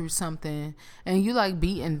 going through something, and you like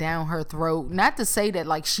beating down her throat. Not to say that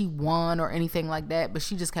like she won or anything like that, but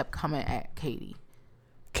she just kept coming at Katie.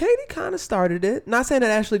 Katie kind of started it. Not saying that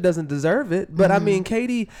Ashley doesn't deserve it, but I mean,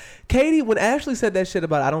 Katie, when Ashley said that shit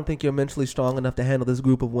about, I don't think you're mentally strong enough to handle this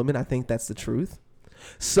group of women, I think that's the truth.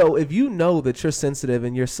 So if you know that you're sensitive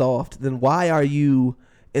and you're soft, then why are you,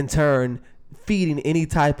 in turn, feeding any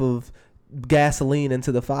type of gasoline into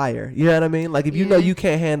the fire? You know what I mean? Like if you know you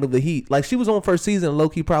can't handle the heat. Like she was on first season,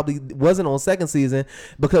 Loki probably wasn't on second season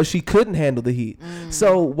because she couldn't handle the heat.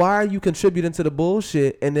 So why are you contributing to the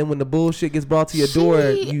bullshit, and then when the bullshit gets brought to your door,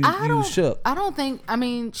 you shook? I don't think. I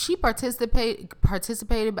mean, she participated,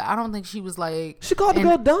 but I don't think she was like. She called the an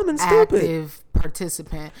girl dumb and stupid. Active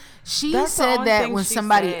participant. She That's the said only that thing when she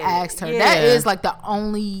somebody said. asked her. Yeah. That is like the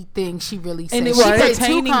only thing she really said. And it she was made 2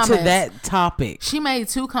 pertaining to comments. that topic. She made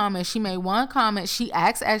 2 comments. She made one comment. She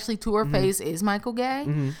asked Ashley to her face, "Is Michael gay?"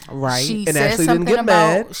 Right. She And said Ashley didn't something get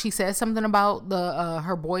about. mad. She said something about the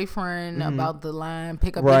her boyfriend about the line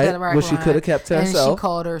pick up Right, pick up which she line, coulda kept to and herself. she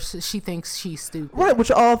called her. She thinks she's stupid. Right, which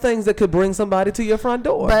are all things that could bring somebody to your front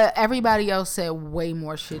door. But everybody else said way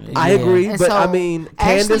more shit than I you. agree, And but so I mean,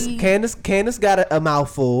 Ashley- Candace got a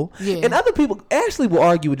mouthful, Yeah. and other people. Ashley will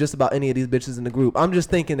argue with just about any of these bitches in the group. I'm just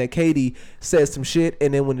thinking that Katie said some shit,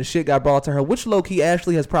 and then when the shit got brought to her, which low key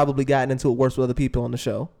Ashley has probably gotten into it worse with other people on the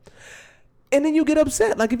show, and then you get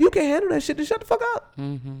upset. Like if you can't handle that shit, then shut the fuck up.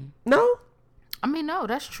 No, I mean, no,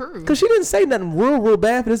 that's true. because she didn't say nothing real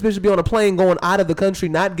bad for this bitch to be on a plane going out of the country,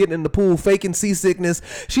 not getting in the pool, faking seasickness.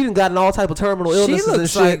 She done gotten all type of terminal She illnesses and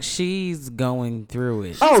looks shit. like she's going through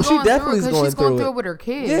it. Oh, She's she going definitely is through it 'cause going she's going through through it. it with her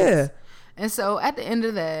kids. Yeah. And so at the end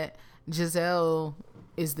of that, Giselle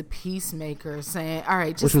is the peacemaker, saying, "All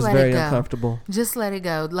right, just Which was let very it go. uncomfortable. Just let it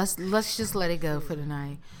go. Let's just let it go for the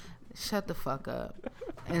night. Shut the fuck up."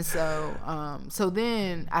 And so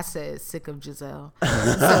then I said, sick of Giselle.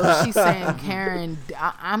 So she's saying, Karen,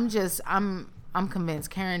 I'm convinced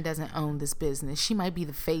Karen doesn't own this business. She might be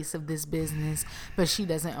the face of this business, but she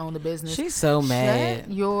doesn't own the business. She's so mad.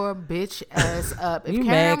 Shut your bitch ass up. If You Karen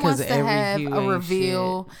mad 'cause wants to every have hue a ain't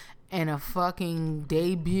reveal and a fucking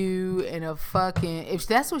debut and a fucking, if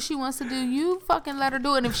that's what she wants to do, you fucking let her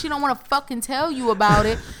do it. And if she don't want to fucking tell you about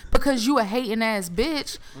it because you a hating ass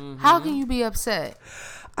bitch, how can you be upset?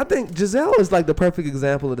 I think Giselle is like the perfect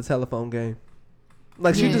example of the telephone game.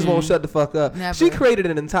 Like she just won't shut the fuck up. Never. She created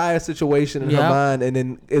an entire situation in her Yep. mind and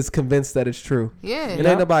then is convinced that it's true. Yeah. And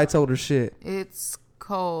ain't nobody told her shit. It's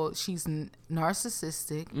called, she's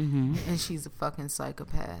narcissistic, and she's a fucking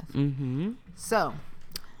psychopath. So,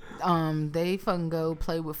 they fucking go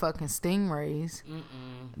play with fucking stingrays.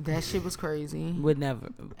 That shit was crazy. Would never.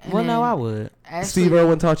 And Well, no, then I would. Ashley, Steve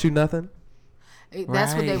Irwin taught you nothing?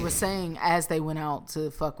 that's what they Right. were saying as they went out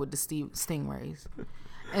to fuck with the stingrays.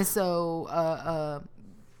 And so,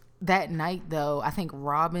 that night, though, I think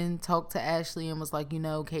Robin talked to Ashley and was like, you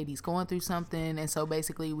know, Katie's going through something, and so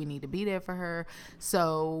basically we need to be there for her.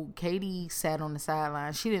 So Katie sat on the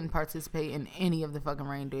sideline. She didn't participate in any of the fucking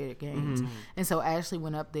reindeer games. And so Ashley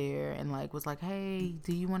went up there and like was like, hey,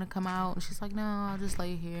 do you want to come out? And she's like, no, I'll just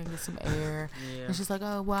lay here and get some air. And she's like,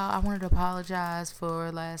 oh, well, I wanted to apologize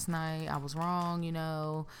for last night. I was wrong, you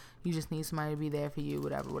know. You just need somebody to be there for you,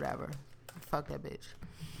 whatever. Fuck that bitch.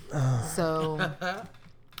 So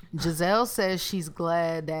Giselle says she's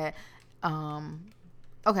glad that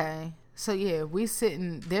okay, so yeah,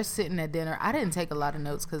 they're sitting at dinner. I didn't take a lot of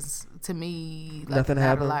notes because to me, like, Nothing not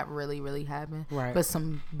happened. a lot really happened. Right. But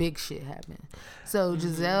some big shit happened. So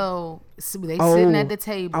Giselle, they sitting at the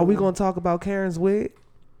table. Are we going to talk about Karen's wig?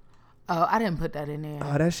 Oh, I didn't put that in there.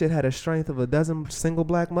 Oh, that shit had a strength of a dozen single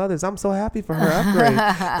black mothers. I'm so happy for her upgrade.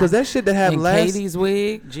 Because that shit that had And last... Katie's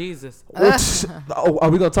wig, Jesus. Oh, are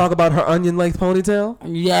we going to talk about her onion length ponytail?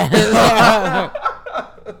 Yeah.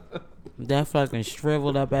 That fucking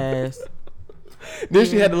shriveled up ass. Then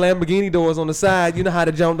she had the Lamborghini doors on the side. You know how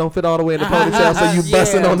the jump don't fit all the way in the ponytail, so you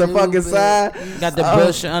busting on the dude, fucking but- side. Got the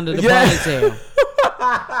bush under the yeah. ponytail.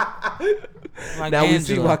 Like Now we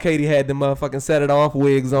see Angela. why Katie had the motherfucking set it off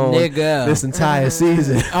wigs on Nigga. this entire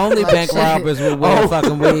season. Only Like bank shit. robbers would wear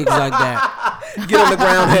fucking wigs like that. Get on the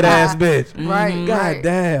ground, head ass bitch. Right, God right.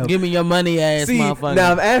 damn. Give me your money, ass See, motherfucker.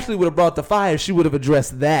 now if Ashley would have brought the fire, she would have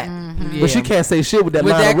addressed that. Yeah. But she can't say shit with that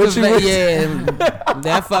With line. that, What she conve- was- yeah,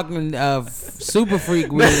 that fucking super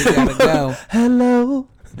freak wig gotta go. Hello.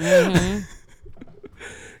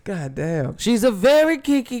 God damn. She's a very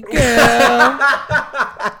kicky girl.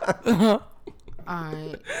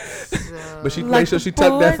 Alright. So, But she Like make sure the she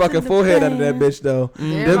tucked that boys fucking in the forehead under that band. bitch though.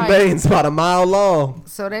 They're Them like- veins about a mile long.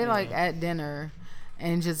 so they like at dinner,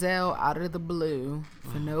 and Giselle out of the blue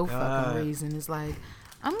for no fucking reason is like,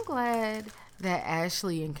 I'm glad that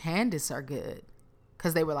Ashley and Candace are good,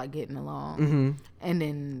 because they were like getting along, and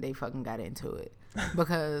then they fucking got into it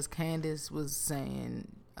because Candace was saying,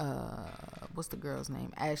 what's the girl's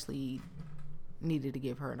name? Ashley needed to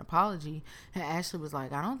give her an apology, and Ashley was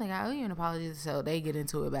like, I don't think I owe you an apology. So they get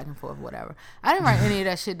into it back and forth, whatever. I didn't write any of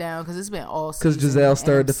that shit down because it's been all season. Because Giselle and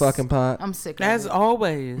stirred the I'm fucking pot. I'm sick of As it.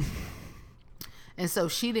 always. And so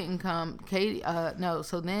she didn't come. Katie, no.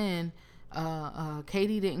 So then,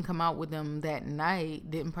 Katie didn't come out with them that night.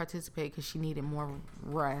 Didn't participate because she needed more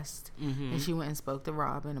rest, and she went and spoke to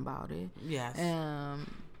Robin about it. Yes.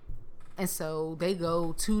 And so they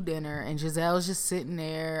go to dinner, and Giselle's just sitting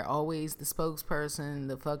there, always the spokesperson,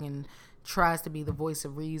 the fucking tries to be the voice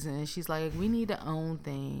of reason. And she's like, we need to own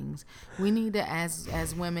things. We need to,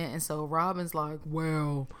 as women. And so Robin's like,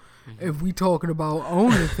 well, if we talking about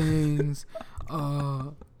owning things,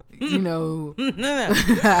 you know,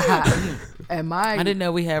 am I I didn't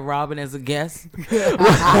know we had Robin as a guest.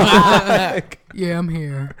 yeah, I'm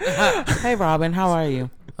here. Hey, Robin, how are you?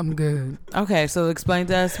 I'm good. Okay, so explain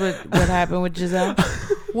to us what happened with Giselle.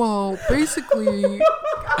 Well, basically,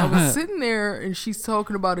 I was sitting there and she's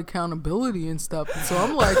talking about accountability and stuff. And so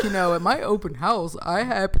I'm like, you know, at my open house, I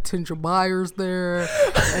had potential buyers there,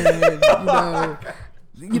 and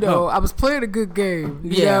you know, I was playing a good game.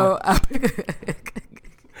 You Yeah. know,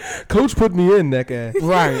 Coach put me in that guy.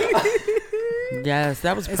 Right. Yes,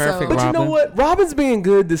 that was And perfect, so- But Robin. you know what? Robin's being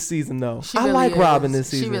good this season, though. She I really like is. Robin this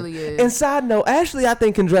She season. really is. And side note, Ashley, I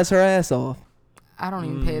think, can dress her ass off. I don't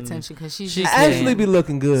even pay attention because she's She just can. Ashley be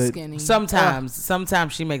looking good. skinny.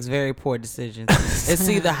 Sometimes she makes very poor decisions. It's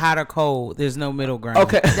either hot or cold. There's no middle ground.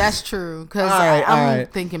 Okay. That's true because All right, I'm all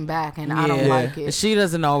right. thinking back and I don't like it. She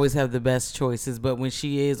doesn't always have the best choices, but when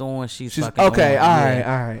she is on, she's She's fucking okay. on. All Yeah. right.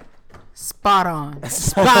 All right. Spot on.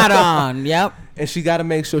 Spot on. Yep. And she got to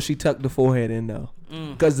make sure she tuck the forehead in though.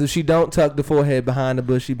 Because if she don't tuck the forehead behind the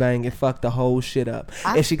bushy bang, it fuck the whole shit up.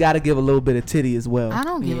 And she got to give a little bit of titty as well. I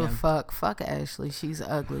don't give Yeah. a fuck. Fuck Ashley. She's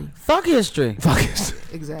ugly. Fuck history. Fuck it.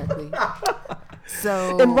 Exactly.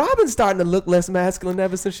 So And Robin's starting to look less masculine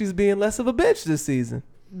ever since she's being less of a bitch this season.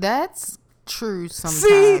 that's true sometimes.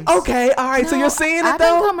 See? Okay. All right. So No, you're seeing it I've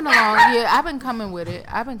though? been coming along. Yeah, I've been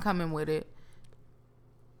coming with it.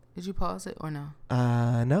 Did you pause it or no?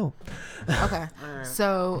 No. Okay.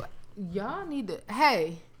 So y'all need to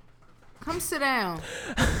hey, come sit down.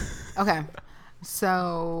 Okay.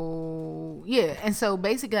 So yeah, and so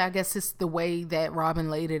basically I guess it's the way that Robin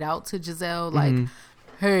laid it out to Giselle, like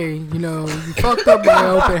hey, you know, you fucked up my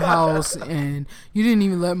open house and you didn't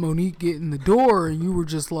even let Monique get in the door, and you were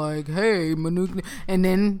just like, hey, Monique. And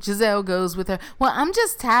then Giselle goes with her, well, I'm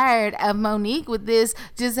just tired of Monique with this.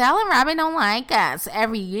 Giselle and Robin don't like us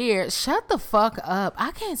every year. Shut the fuck up.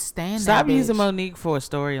 I can't stand Stop that bitch. using Monique for a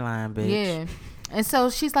storyline, bitch. Yeah. And so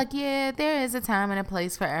she's like, yeah, there is a time and a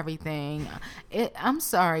place for everything. I'm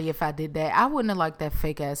sorry if I did that. I wouldn't have liked that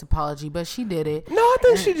fake ass apology, but she did it. No, I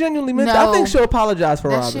think she genuinely meant it. I think she'll apologize for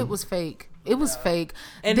that Robin. Shit was fake. It was fake.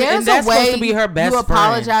 And There's that's a way supposed to be her best you friend.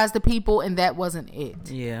 apologize to people, and that wasn't it.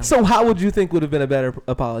 Yeah. So how would you think would have been a better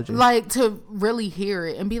apology? Like, to really hear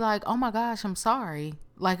it and be like, oh my gosh, I'm sorry.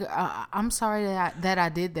 Like, I'm sorry that I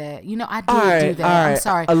did that. You know, I did do that. I'm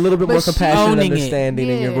sorry. A little bit But more she- compassion and Owning it. understanding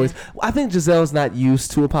in your Yeah. voice. I think Giselle's not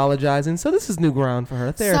used to apologizing, so this is new ground for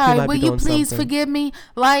her. Therapy Sorry, might will be you doing please something. forgive me?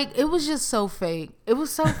 Like, it was just so fake. It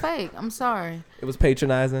was so fake. I'm sorry. It was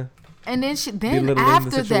patronizing. And then Belittling the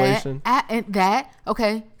after situation. that,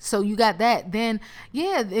 okay, so you got that. Then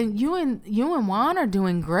then you and Juan are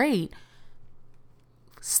doing great.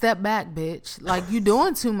 Step back, bitch. Like, you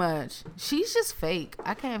doing too much. She's just fake.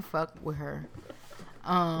 I can't fuck with her.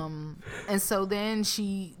 And so then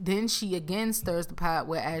she again stirs the pot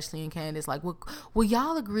with Ashley and Candace. Like, will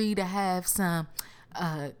y'all agree to have some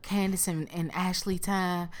Candace and Ashley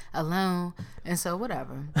time alone? And so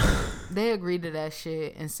whatever, they agreed to that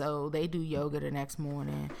shit. And so they do yoga the next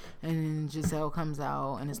morning, and then Giselle comes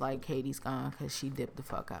out and it's like Katie's gone because she dipped the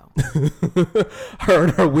fuck out. Her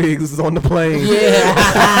and her wigs is on the plane. they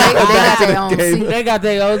got their own game. seat. They got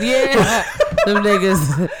their own, yeah. Them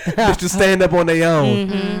niggas Just to stand up on their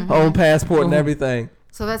own passport and everything.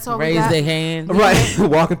 So that's all we raise got. their hand. Right,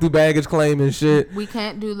 walking through baggage claim and shit. We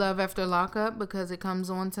can't do Love After Lockup because it comes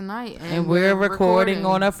on tonight, And we're recording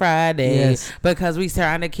on a Friday Yes. because we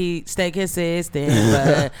trying to stay consistent,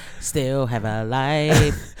 but still have a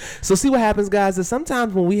life. So see what happens, guys, is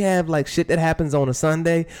sometimes when we have like shit that happens on a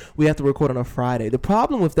Sunday, we have to record on a Friday. The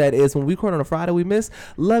problem with that is when we record on a Friday, we miss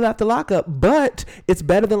Love After Lockup, but it's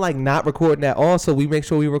better than like not recording at all. So we make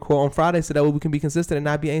sure we record on Friday so that way we can be consistent and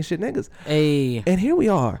not be ain't shit niggas. Hey, And here we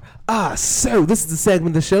are. So this is the segment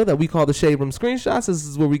of the show that we call the Shade Room Screenshots. This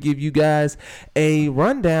is where we give you guys a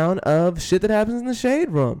rundown of shit that happens in the Shade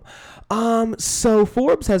Room. So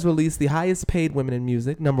Forbes has released the highest paid women in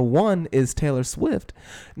music. Number 1 is Taylor Swift.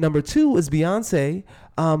 Number 2 is Beyonce.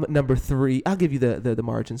 Number 3, I'll give you the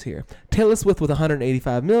margins here. Taylor Swift with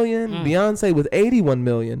 185 million, Beyonce with 81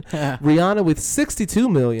 million, Rihanna with 62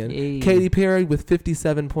 million, Hey. Katy Perry with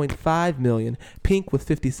 57.5 million, Pink with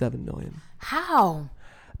 57 million. How?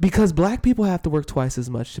 Because black people have to work twice as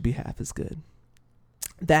much to be half as good.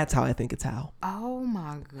 That's how I think it's how. Oh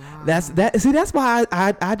my god. That's why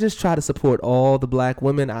I just try to support all the black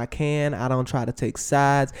women I can. I don't try to take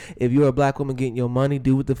sides. If you're a black woman getting your money,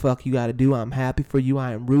 do what the fuck you gotta do. I'm happy for you.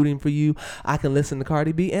 I am rooting for you. I can listen to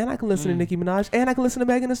Cardi B and I can listen to Nicki Minaj and I can listen to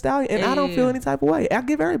Megan Thee Stallion and I don't feel any type of way. I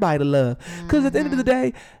give everybody the love. Because at the end of the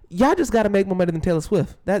day, y'all just gotta make more money than Taylor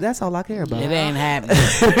Swift. That's all I care about. it ain't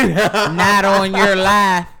happening. Not on your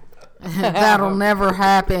life. That'll never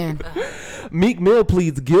happen. Meek Mill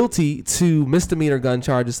pleads guilty to misdemeanor gun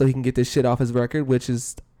charges so he can get this shit off his record, which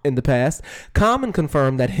is in the past. Common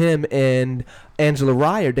confirmed that him and Angela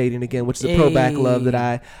Rye are dating again, which is a pro-black love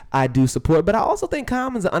that I do support. But I also think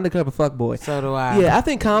Common's an undercover fuckboy. So do I. Yeah, I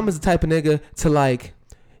think Common's the type of nigga to like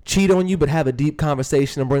cheat on you but have a deep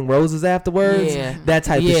conversation and bring roses afterwards. Yeah. That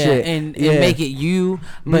type of shit. And make it you,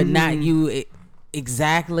 but not you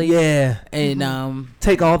exactly. Yeah. And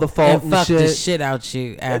take all the fault and and fuck the shit. shit out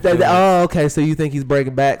you after. Oh, okay. So you think he's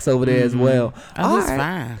breaking backs over there as well? Oh, it's All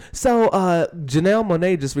right. fine. So Janelle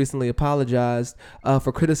Monáe just recently apologized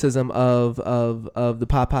for criticism of the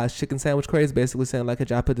Popeyes chicken sandwich craze, basically saying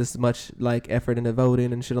like, "I put this much like effort into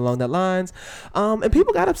voting and shit along that lines," and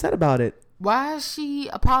people got upset about it. Why is she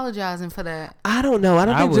apologizing for that? I don't know. I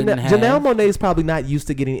don't think wouldn't Janelle have. Monáe is probably not used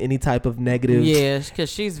to getting any type of negative. Yeah, because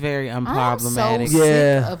she's very I'm unproblematic. so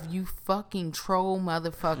Yeah. sick of you fucking troll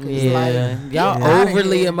motherfuckers. Yeah, Like, y'all get outta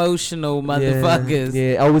overly here. emotional Yeah. motherfuckers.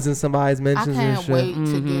 Yeah, always in somebody's I mentions and can't shit. wait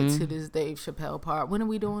to get to this Dave Chappelle part. When are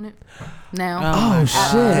we doing it? Now. Oh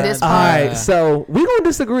shit! This All part. right, so we're gonna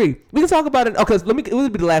disagree. We can talk about it. Okay, let me. It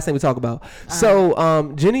would be the last thing we talk about.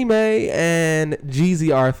 So, Jenny May and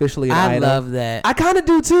Jeezy are officially an I item. love that. I kind of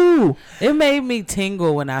do too. It made me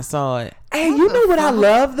tingle when I saw it. Hey, you know what I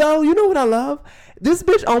love though? You know what I love? This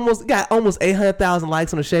bitch got almost 800,000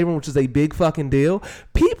 likes on the Shade Room, which is a big fucking deal.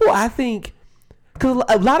 People, I think, because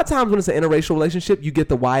a lot of times when it's an interracial relationship, you get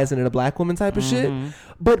the why isn't it a black woman type of shit.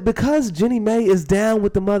 But because Jenny May is down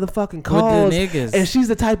with the motherfucking cause, niggas. and she's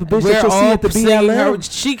the type of bitch We're that you'll see all at the saying BLM. her,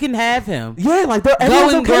 she can have him. Yeah, like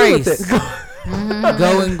everyone's in okay with grace. it.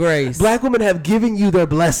 Go in grace. Black women have given you their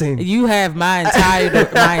blessing. You have my entire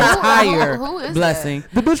Who is blessing.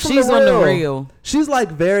 The bitch from She's the on the Real. real. She's like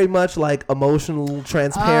very much like emotional,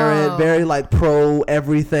 transparent, Oh. very like pro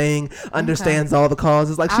everything, understands all the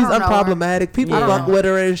causes. Like I she's don't know her. unproblematic. People Yeah. fuck with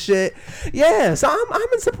her and shit. Yeah, so I'm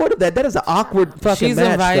in support of that. That is an awkward fucking She's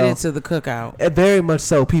match, invited though. to the cookout. Very much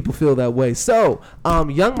so. People feel that way. So,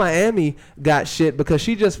 Young Miami got shit because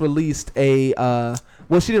she just released a.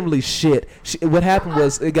 Well, she didn't release shit. What happened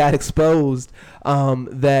was it got exposed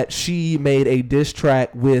that she made a diss track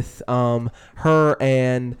with her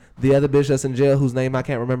and the other bitch that's in jail, whose name I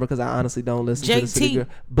can't remember because I honestly don't listen to the city JT. girl.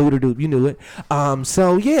 Booter Doop, you knew it.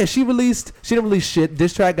 So yeah, she didn't release shit.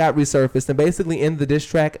 Diss track got resurfaced, and basically in the diss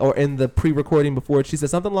track or in the pre-recording before it, she said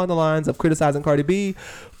something along the lines of criticizing Cardi B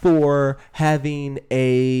for having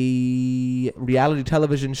a reality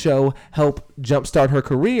television show help jumpstart her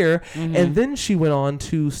career, and then she went on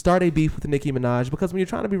to start a beef with Nicki Minaj because when you're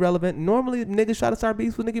trying to be relevant, normally niggas try to start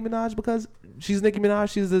beefs with Nicki Minaj because she's Nicki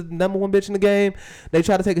Minaj, she's the number one bitch in the game. They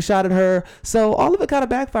try to take a shot at her, so all of it kind of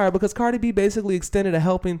backfired because Cardi B basically extended a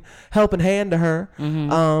helping hand to her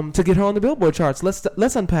to get her on the Billboard charts.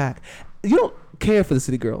 Let's unpack. You don't care for the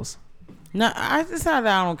City Girls. No, it's not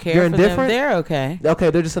that I don't care You're for them. indifferent? They're okay. Okay,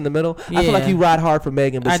 they're just in the middle. I feel like Yeah. you ride hard for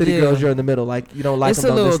Megan, but I City do. Girls, you're in the middle. Like you don't like It's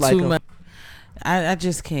them, a don't little dislike too them. much. I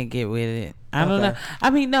just can't get with it. I don't Okay. know. I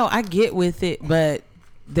mean, no, I get with it, but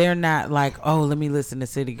they're not like, oh, let me listen to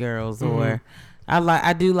City Girls or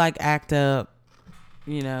I do like Act Up.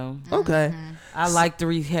 You know, Okay. I like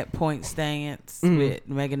 3 Hit Point Stance with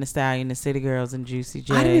Megan Thee Stallion, the City Girls, and Juicy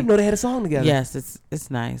J. I didn't even know they had a song together. Yes, it's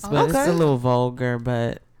nice, but it's Okay. a little vulgar,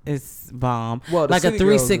 but it's bomb. Well, the like a City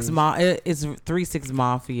Girls 3-6 is- it's 3-6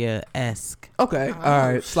 Mafia esque. Okay. All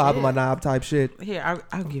right. Slob on my knob type shit. Here,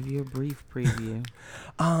 I'll give you a brief preview.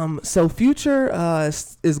 So Future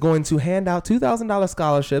is going to hand out $2,000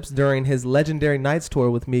 scholarships during his legendary Nights tour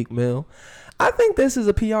with Meek Mill. I think this is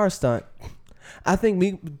a PR stunt. I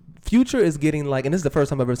think Future is getting like, and this is the first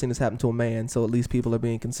time I've ever seen this happen to a man, so at least people are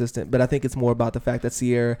being consistent. But I think it's more about the fact that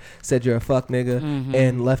Sierra said you're a fuck nigga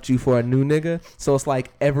and left you for a new nigga. So it's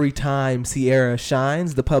like every time Sierra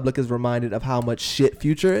shines, the public is reminded of how much shit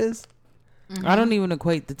Future is. I don't even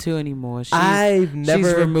equate the two anymore. I've She's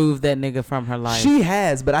never removed that nigga from her life. She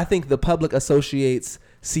has, but I think the public associates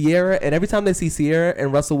Sierra, and every time they see Sierra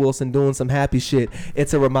and Russell Wilson doing some happy shit,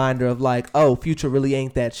 it's a reminder of like, oh, Future really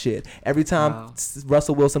ain't that shit. Every time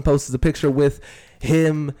Russell Wilson posts a picture with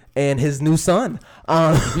him and his new son,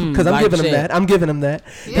 because I'm like giving him shit. that. I'm giving him that.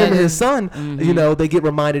 Him and his son, you know, they get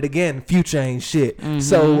reminded again. Future ain't shit.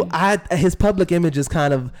 So his public image is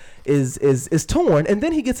kind of is torn, and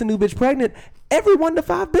then he gets a new bitch pregnant every 1 to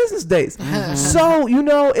 5 business days. So you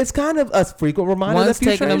know, it's kind of a frequent reminder One's that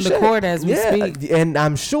Future taking him ain't to shit. court as we speak. And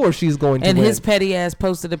I'm sure she's going to And win. his petty ass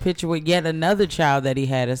posted a picture with yet another child that he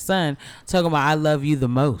had, a son, talking about I love you the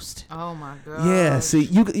most. Oh my god. Yeah, see,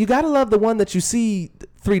 you gotta love the one that you see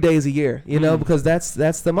 3 days a year, you know, because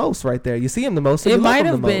that's the most right there. You see him the most. So It you love might him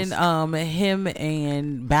have the been most. him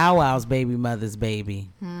and Bow Wow's baby mother's baby.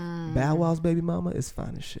 Bow Wow's baby mama is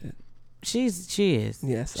fine as shit. She is.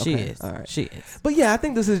 Yes, She okay, is. all right. She is. But yeah, I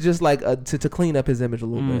think this is just like to clean up his image a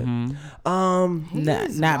little bit.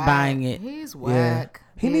 He's Not whack. buying it. He's Yeah. whack.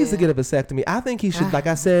 He needs to get a vasectomy. I think he should, like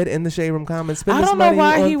I said in the Shade Room comments, spend I his don't know money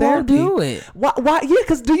why on he won't therapy. do it. Why? Yeah,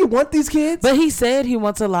 because do you want these kids? But he said he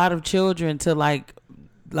wants a lot of children to like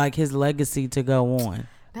his legacy to go on.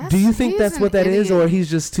 do you think He's that's an what that is, idiot. or he's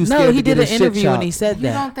just too scared No, to he get did an his shit interview and chopped? he said You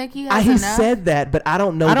that. don't think he has He enough? said that, but I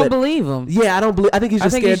don't know. I don't that- believe him. Yeah, I don't believe. I think he's I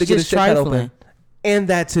just think scared he's to get his just shit cut trifling. open. And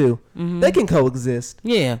that too. They can coexist.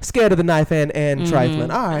 Yeah. Scared of the knife and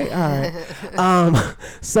trifling. All right.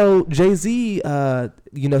 So Jay-Z,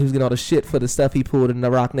 you know, he was getting all the shit for the stuff he pulled in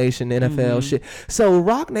the Rock Nation NFL shit. So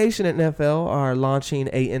Rock Nation and NFL are launching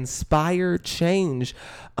a Inspire Change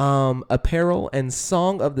apparel and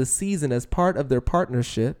song of the season as part of their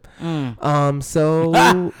partnership. So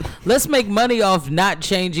Let's make money off not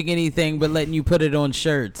changing anything but letting you put it on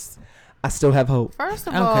shirts. I still have hope. First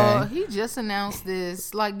of Okay. all, he just announced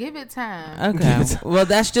this. Like, give it time. Okay. Well,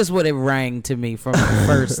 that's just what it rang to me from the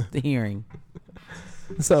first hearing.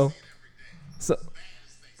 So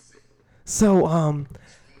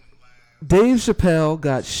Dave Chappelle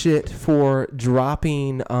got shit for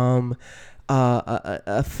dropping a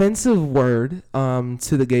offensive word to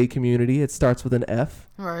the gay community. It starts with an F.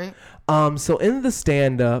 Right. So in the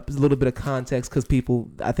stand up, a little bit of context because people,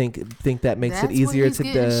 I think that makes it easier That's what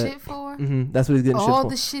he's getting shit for? That's what he's getting shit for. All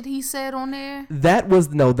the shit he said on there. That's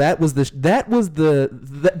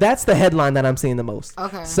the headline that I'm seeing the most.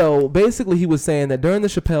 Okay. So basically, he was saying that during the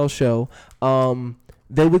Chappelle show,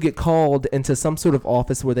 they would get called into some sort of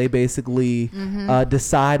office where they basically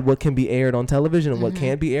decide what can be aired on television and what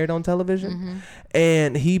can't be aired on television.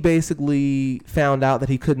 And he basically found out that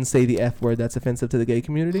he couldn't say the F word that's offensive to the gay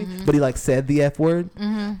community, but he like said the F word.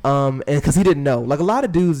 And because he didn't know, like a lot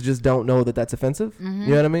of dudes just don't know that that's offensive. You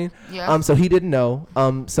know what I mean? Yeah. So he didn't know.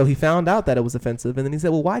 So he found out that it was offensive, and then he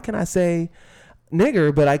said, well, why can I say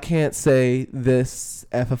nigger, but I can't say this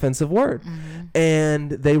F offensive word?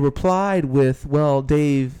 And they replied with, well,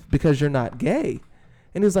 Dave, because you're not gay.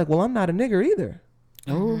 And he was like, well, I'm not a nigger either.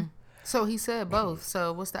 So he said both.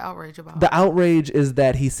 So what's the outrage about? The outrage is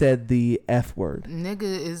that he said the F word. Nigga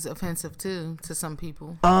is offensive too to some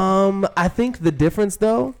people. I think the difference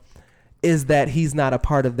though is that he's not a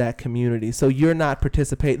part of that community. So you're not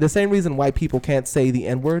participating. The same reason white people can't say the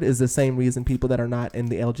N word is the same reason people that are not in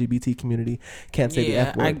the LGBT community can't say the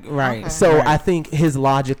F word. Right. So I think his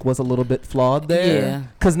logic was a little bit flawed there. Yeah.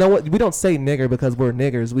 Because we don't say nigger because we're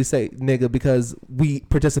niggers. We say nigga because we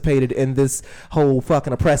participated in this whole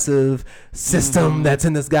fucking oppressive system that's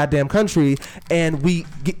in this goddamn country, and we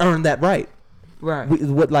earned that right. Right. You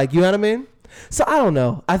know what I mean? So I don't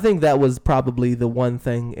know. I think that was probably the one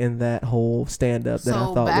thing in that whole stand up that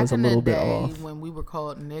I thought was a little bit off. When we were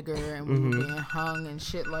called nigger and we were being hung and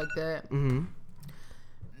shit like that,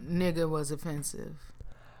 nigger was offensive,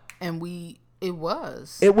 and it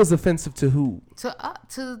was offensive to who?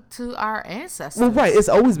 To our ancestors. Well, right. It's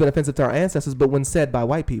always been offensive to our ancestors, but when said by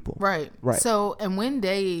white people. Right. So, and when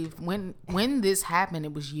this happened,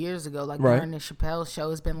 it was years ago, like during the Chappelle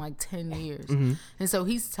show, it's been like 10 years. And so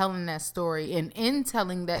he's telling that story, and in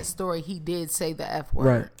telling that story, he did say the F word.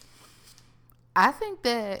 Right. I think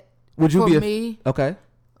that would you okay.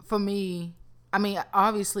 For me, I mean,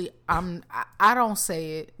 obviously I don't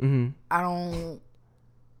say it.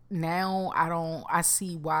 I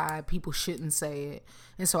see why people shouldn't say it,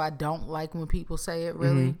 and so I don't like when people say it.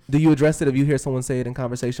 Really, do you address it if you hear someone say it in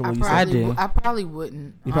conversation? I do. I probably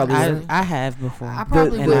wouldn't. You probably wouldn't? I have before. I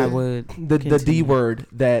probably would. And I would. The D word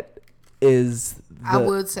that is. I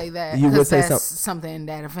would say that because that's something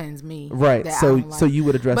that offends me. Right. So you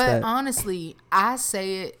would address that. But honestly, I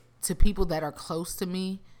say it to people that are close to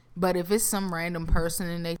me. But if it's some random person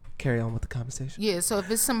and they carry on with the conversation. Yeah, so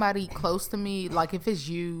if it's somebody close to me, like if it's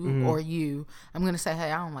you or you, I'm gonna say,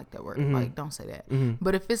 hey, I don't like that word. Like, don't say that.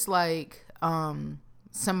 But if it's like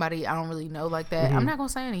somebody I don't really know like that, I'm not gonna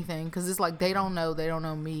say anything because it's like they don't know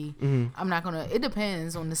me. I'm not gonna. It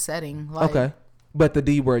depends on the setting. Like, okay. But the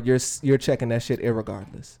D word, you're checking that shit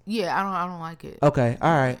irregardless. Yeah, I don't like it. Okay,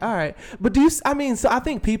 all right. But I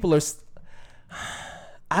think people are.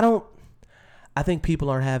 I think people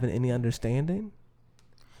aren't having any understanding,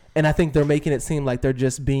 and I think they're making it seem like they're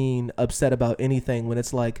just being upset about anything when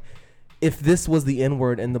it's like, if this was the N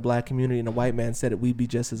word in the black community and a white man said it, we'd be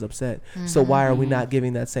just as upset. So why are we not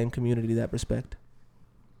giving that same community that respect?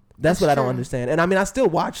 That's what I don't understand. And I mean, I still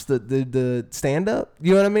watch the stand up.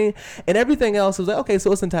 You know what I mean? And everything else was like, okay,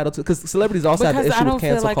 so it's entitled to, because celebrities also have the issue with cancel culture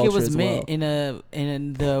as well. I don't feel like it was meant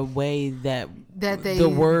in the way that the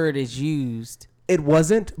word is used. It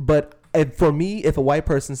wasn't, but. And for me, if a white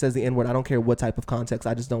person says the N word, I don't care what type of context.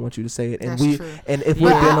 I just don't want you to say it. And if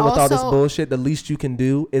we're dealing with all this bullshit, the least you can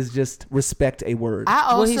do is just respect a word. I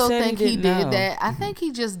also think he did that. I think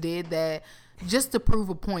he just did that just to prove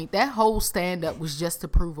a point. That whole stand up was just to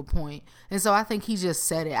prove a point. And so I think he just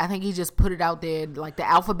said it. I think he just put it out there, like the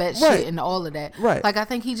alphabet shit and all of that. Right. Like, I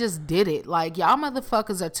think he just did it. Like, y'all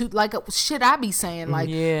motherfuckers are too, like, shit I be saying. Like,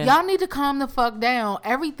 y'all need to calm the fuck down.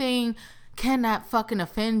 Everything cannot fucking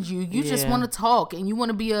offend you. You just want to talk and you want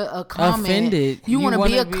to be a comment. Offended. You want to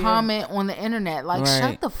be a comment on the internet. Like,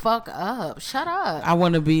 shut the fuck up. Shut up. I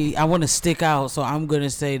want to stick out, so I'm going to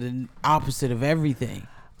say the opposite of everything.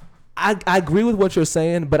 I agree with what you're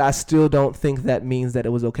saying, but I still don't think that means that it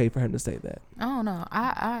was okay for him to say that. I don't know.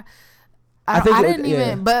 I didn't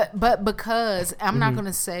even, but because I'm not going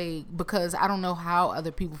to say, because I don't know how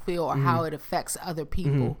other people feel or how it affects other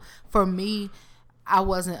people. For me, I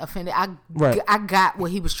wasn't offended. I got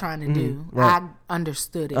what he was trying to do. I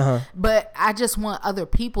understood it. But I just want other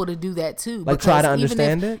people to do that too. Like, try to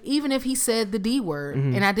understand it? Even if he said the D word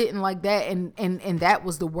and I didn't like that and that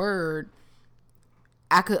was the word,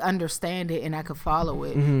 I could understand it and I could follow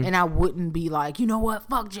it. And I wouldn't be like, you know what?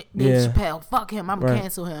 Fuck Dave Chappelle. Fuck him. I'm going to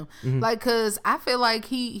cancel him. Like, because I feel like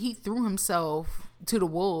he threw himself to the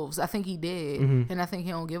wolves. I think he did, Mm-hmm. and I think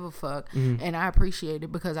he don't give a fuck. And I appreciate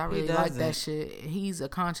it because I really like that doesn't. shit. He's a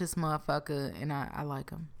conscious motherfucker, and I like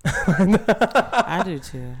him. I do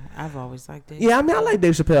too. I've always liked it. Yeah, I mean, I like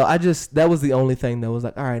Dave Chappelle. That was the only thing that was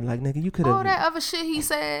like, all right, like, nigga, you could have. All that other shit he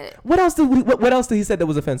said. What else did he say that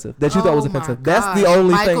was offensive? That you thought was Oh my offensive? That's the gosh.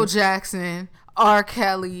 only Michael thing. Jackson, R.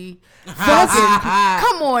 Kelly.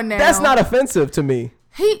 Come on now. That's not offensive to me.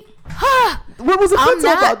 He. What was I'm offensive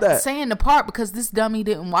about not that? saying the part because this dummy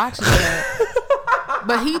didn't watch it yet.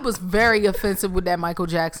 But he was very offensive with that Michael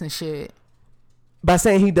Jackson shit. By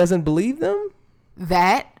saying he doesn't believe them?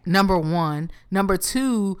 That, number one. Number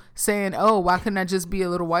two, saying, oh, why couldn't I just be a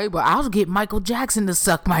little white boy? I'll get Michael Jackson to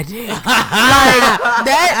suck my dick. Like,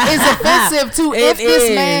 that is offensive to if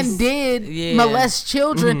this man did molest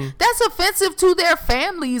children. That's offensive to their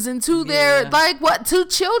families and to their, to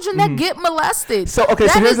children that get molested. So, okay,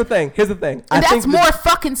 That so here's is- the thing. Here's the thing. And that's more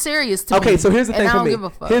fucking serious to me. Okay, so here's the thing and for I don't me. give a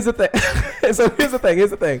fuck. Here's the thing. So here's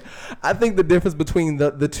the thing. I think the difference between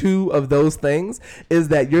the two of those things is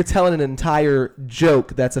that you're telling an entire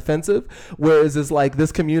joke that's offensive, whereas it's like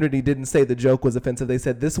this community didn't say the joke was offensive. They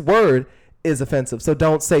said this word is offensive, so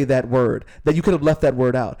don't say that word. That you could have left that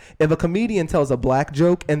word out. If a comedian tells a black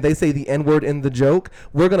joke and they say the N-word in the joke,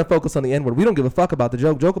 we're gonna focus on the N-word. We don't give a fuck about the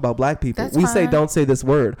joke about black people. That's we say fine. don't say this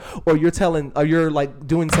word. Or you're like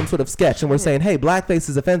doing some sort of sketch and we're saying, hey, blackface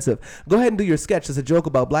is offensive. Go ahead and do your sketch as a joke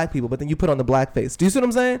about black people, but then you put on the blackface. Do you see what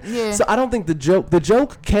I'm saying? Yeah. So I don't think the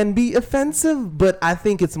joke can be offensive, but I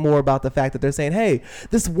think it's more about the fact that they're saying, hey,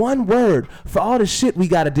 this one word for all the shit we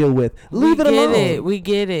got to deal with. Leave it alone. We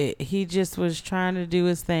get it. He just was trying to do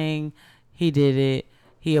his thing. He did it.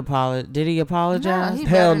 Did he apologize? No, he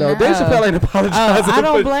Hell no. better Dave not. Chappelle ain't apologizing. I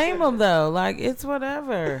don't but- blame him though. Like, it's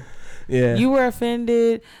whatever. Yeah. You were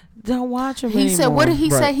offended. Don't watch him He anymore. said, what did he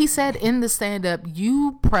Right. say? He said in the stand-up,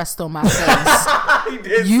 you pressed on my face. He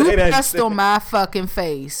did You say that pressed shit. on my fucking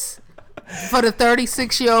face. For the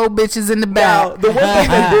 36-year-old bitches in the Now, back. the one thing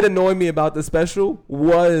that did annoy me about the special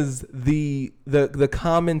was the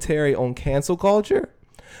commentary on cancel culture.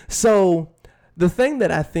 So the thing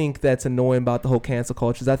that I think that's annoying about the whole cancel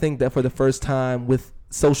culture is I think that for the first time with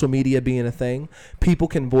social media being a thing, people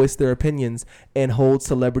can voice their opinions and hold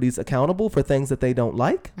celebrities accountable for things that they don't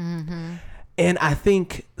like. Mm-hmm. And I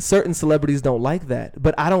think certain celebrities don't like that,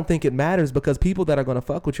 but I don't think it matters because people that are going to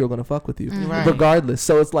fuck with you are going to fuck with you Right. regardless.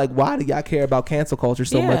 So it's like, why do y'all care about cancel culture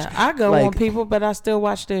so much? I go Like, on people, but I still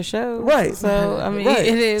watch their shows. Right. So, I mean, right.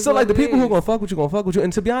 it is. So like the what it people who are is. gonna fuck with you, gonna fuck with you.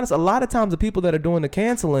 And to be honest, a lot of times the people that are doing the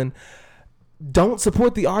canceling don't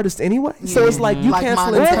support the artist anyway. So it's like you Like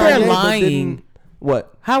canceling monetarily. Kanye, They're but lying. didn't- What?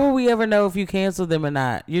 How will we ever know if you cancel them or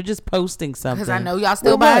not? You're just posting something. Because I know y'all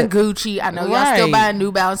still Well, buying right. Gucci. I know y'all still Right. buying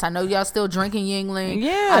New Balance. I know y'all still drinking Yingling.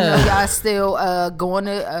 Yeah. I know y'all still going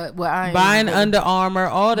to I ain't buying even- Under Armour,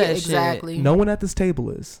 all that Yeah, shit. exactly. No one at this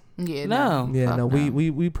table is. Yeah, No. Yeah, Fuck no,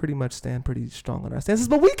 we pretty much stand pretty strong on our stances,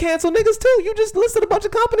 but we cancel niggas too. You just listed a bunch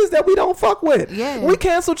of companies that we don't fuck with. Yeah. We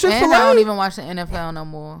cancel Chick-fil-A. And I don't even watch the NFL no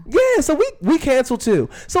more. Yeah, so we cancel too.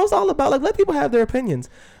 So it's all about like let people have their opinions.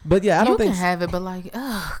 But yeah, I don't You think can have it, but like,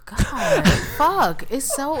 oh god, fuck,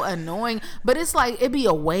 it's so annoying. But it's like it be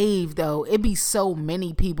a wave though. It be so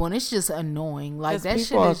many people, and it's just annoying. Like 'Cause that shit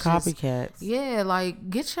people are is just, copycats. yeah, like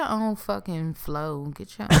get your own fucking flow,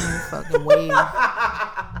 get your own fucking wave.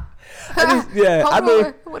 yeah, Hold I mean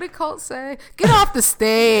on, what did Colt say? Get off the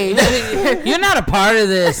stage. You're not a part of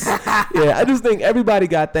this. yeah, I just think everybody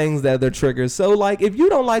got things that are their triggers. So like if you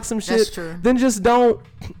don't like some That's shit, true. then just don't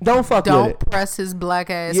fuck with Don't it. press his black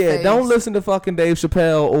ass. Yeah, face. don't listen to fucking Dave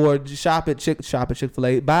Chappelle or shop at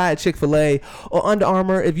Chick-fil-A, buy at Chick-fil-A or Under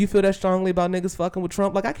Armour if you feel that strongly about niggas fucking with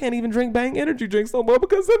Trump. Like I can't even drink Bang energy drinks no more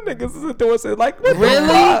because some niggas is endorsing. Like what Really?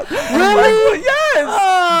 the fuck? Really? Like, yes.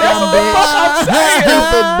 That's Dumb what the fuck I'm saying.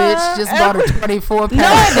 Stupid bitch just bought a 24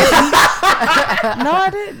 pack. No, I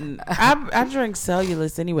didn't. I drink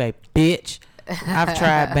cellulose anyway, bitch. I've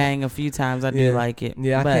tried Bang a few times. I do Yeah. like it.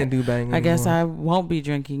 Yeah, I but can't do Bang I guess anymore. I won't be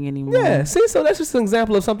drinking anymore. Yeah, see, so that's just an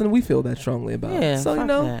example of something we feel that strongly about. Yeah, so you fuck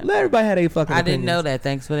know, that. let everybody have a fucking. I didn't know opinions. that.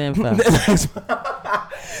 Thanks for the info.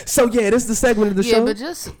 So yeah, this is the segment of the Yeah, show. but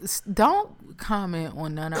just don't comment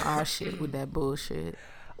on none of our shit with that bullshit.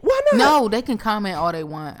 Why not? No, they can comment all they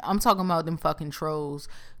want. I'm talking about them fucking trolls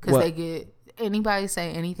because What? they get anybody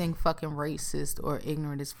say anything fucking racist or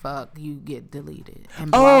ignorant as fuck, you get deleted. And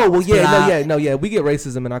Oh blocked. well, yeah, Block. no, yeah. We get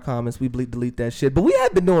racism in our comments. We delete that shit. But we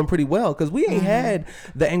have been doing pretty well because we ain't had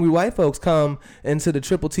the angry white folks come into the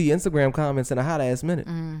Triple T Instagram comments in a hot ass minute.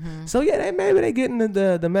 So yeah, maybe they getting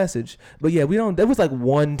the message. But yeah, we don't. There was like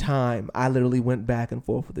one time I literally went back and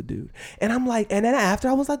forth with the dude, and I'm like, and then after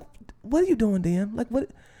I was like, "What are you doing, DM? Like what?"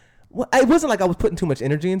 Well, it wasn't like I was putting too much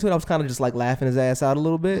energy into it. I was kind of just like laughing his ass out a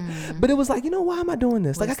little bit. But it was like, why am I doing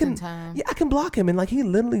this? Like I Wasting can, time. yeah, I can block him, and like he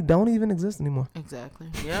literally don't even exist anymore. Exactly.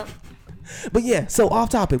 Yep. But yeah, so off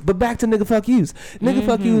topic. But back to nigga fuck yous. Nigga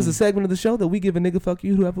fuck you is a segment of the show that we give a nigga fuck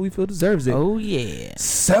you whoever we feel deserves it. Oh yeah.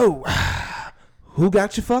 So, who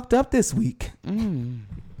got you fucked up this week?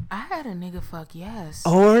 I had a nigga fuck yes.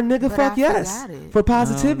 Or nigga But fuck I yes forgot it. for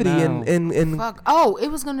positivity Oh, no. and Fuck. Oh, it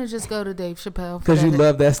was gonna just go to Dave Chappelle because you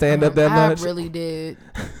love that stand up that I much. really did.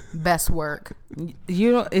 Best work.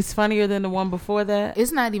 You know, it's funnier than the one before that.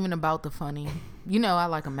 It's not even about the funny. I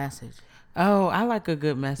like a message. Oh, I like a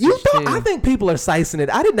good message You thought? too. I think people are sicing it.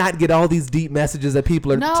 I did not get all these deep messages that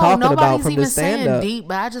people are No, talking about nobody's from even the stand saying up. deep,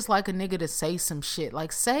 but I just like a nigga to say some shit.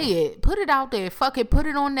 Like, say it. Put it out there. Fuck it. Put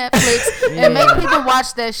it on Netflix and make people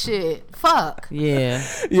watch that shit. Fuck. Yeah.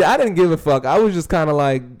 Yeah, I didn't give a fuck. I was just kind of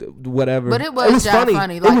like whatever. But it was funny.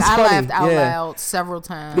 funny. It Like, was I funny. laughed out Yeah. loud several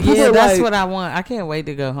times. People Yeah, are that's like- what I want. I can't wait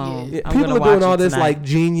to go home. Yeah, I'm people gonna are doing watch all it this tonight. like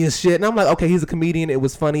genius shit, and I'm like, okay, he's a comedian. It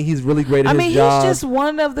was funny. He's really great at I his mean, job. he's just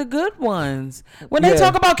one of the good ones. When they Yeah.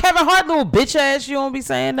 talk about Kevin Hart, little bitch ass, you don't be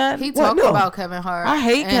saying that. He What? talked No. about Kevin Hart. I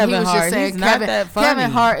hate and he Kevin was Hart. Just saying He's not that funny.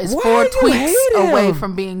 Kevin Hart is Why 4 do you hate tweets away him?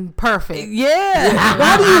 from being perfect. Yeah.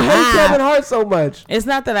 Why do you hate Kevin Hart so much? It's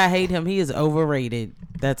not that I hate him. He is overrated.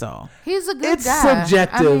 That's all. He's a good It's guy.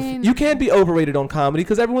 subjective. I mean, You can't be overrated on comedy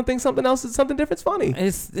because everyone thinks something else is something different's funny.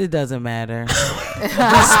 It doesn't matter. He's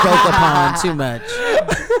spoke upon too much.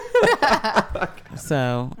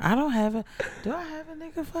 So I don't have a. Do I have a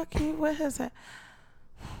nigga fuck you? What is that?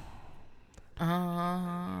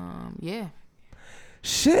 yeah.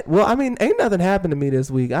 Shit. Well, I mean, ain't nothing happened to me this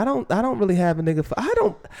week. I don't really have a nigga.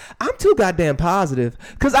 I'm too goddamn positive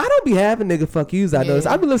because I don't be having nigga fuck yous. I notice.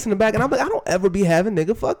 I be listening back and I'm like, I don't ever be having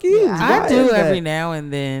nigga fuck yous. Yeah, Why I do is that? every now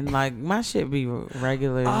and then. Like my shit be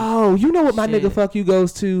regular. Oh, you know what my Shit. nigga fuck you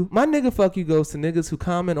goes to? My nigga fuck you goes to niggas who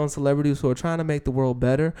comment on celebrities who are trying to make the world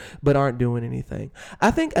better but aren't doing anything. I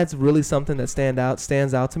think that's really something that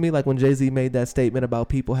stands out to me. Like when Jay-Z made that statement about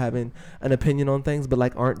people having an opinion on things but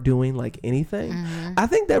like aren't doing like anything. I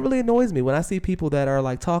think that really annoys me when I see people that are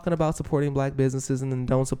like talking about supporting black businesses and then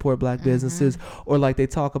don't support black businesses, or like they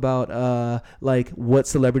talk about like what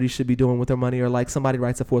celebrities should be doing with their money, or like somebody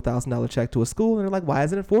writes a $4,000 check to a school and they're like, why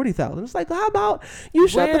isn't it $40,000? It's like, how about you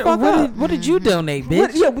shut the fuck up? What did you donate,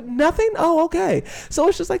 bitch? Nothing. Oh, okay. So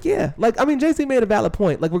it's just like, yeah, like I mean, Jay-Z made a valid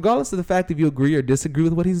point. Like regardless of the fact if you agree or disagree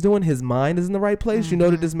with what he's doing, his mind is in the right place. You know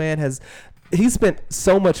that this man he spent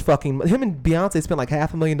so much fucking. Him and Beyonce spent like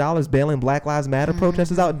 $500,000 bailing Black Lives Matter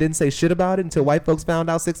protesters out and didn't say shit about it until white folks found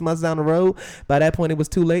out 6 months down the road. By that point, it was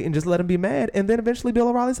too late and just let him be mad. And then eventually, Bill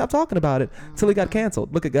O'Reilly stopped talking about it until he got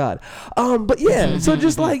canceled. Look at God. But yeah, so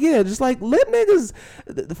just like let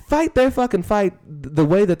niggas fight their fucking fight the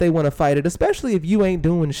way that they want to fight it, especially if you ain't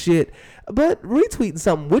doing shit. But retweeting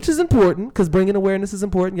something, which is important, because bringing awareness is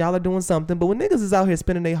important. Y'all are doing something. But when niggas is out here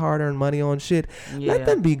spending their hard-earned money on shit, let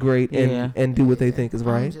them be great and do what they think is I'm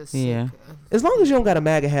right. just Yeah. As long as you don't got a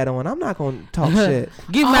MAGA hat on, I'm not going to talk shit.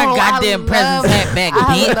 Give my goddamn presents hat back,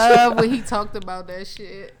 I bitch. love when he talked about that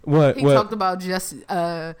shit. What? He What? talked about just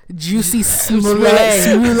Juicy Smollett.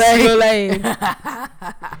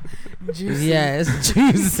 Juicy. Yes,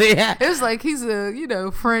 juicy. It was like he's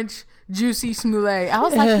a French Juicy Smollett. I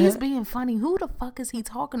was like, he's being funny. Who the fuck is he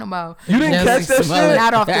talking about? You didn't Yes, catch that it's Smollett. shit?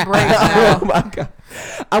 Not off the break. Oh No. my god!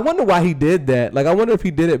 I wonder why he did that. Like, I wonder if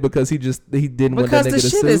he did it because he didn't want that Because nigga the to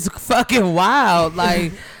shit sue. is fucking wild.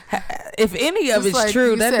 Like, if any of It's it's like,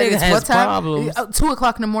 true, you that said nigga it's has what time? problems.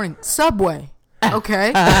 2:00 in the morning. Subway.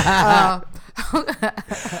 Okay.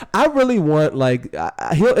 I really want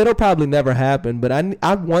it'll probably never happen, but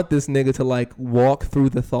I want this nigga to like walk through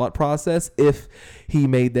the thought process if he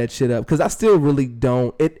made that shit up, because I still really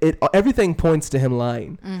don't. Everything points to him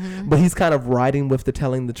lying, but he's kind of riding with the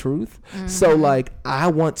telling the truth. So like I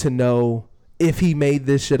want to know if he made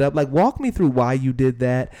this shit up. Like, walk me through why you did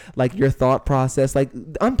that, like your thought process, like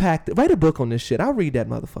unpack it. Write a book on this shit. I'll read that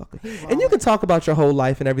motherfucker. And you can talk about your whole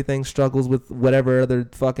life and everything, struggles with whatever other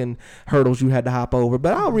fucking hurdles you had to hop over,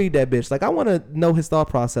 but I'll read that bitch. Like, I want to know his thought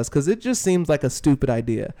process, because it just seems like a stupid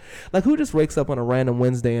idea. Like, who just wakes up on a random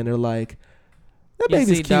Wednesday and they're like, that You baby's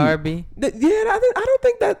see cute. Darby? Yeah, I don't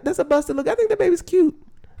think that's a busted look. I think that baby's cute.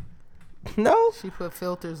 No? She put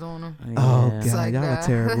filters on him. Oh Yeah. god, like y'all that. are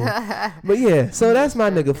terrible. But yeah, so that's my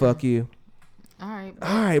nigga fuck you. All right.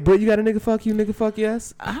 All right, Britt, you got a nigga fuck you, nigga fuck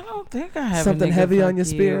yes? I don't think I have Something a nigga heavy fuck on your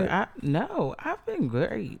you. spirit? No, I've been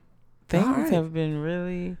great. Things right. have been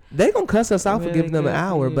really. They gonna cuss us out for Really giving them an good for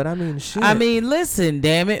hour, you. but I mean shit. I mean, listen,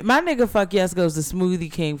 damn it. My nigga fuck yes goes to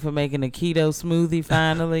Smoothie King for making a keto smoothie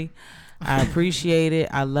finally. I appreciate it.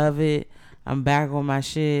 I love it. I'm back on my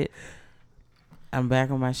shit. And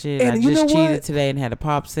I you know just cheated what? today and had a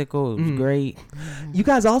popsicle. It was great. You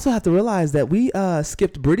guys also have to realize that we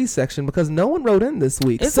skipped Britty's section because no one wrote in this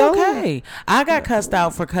week. It's so, okay. I got cussed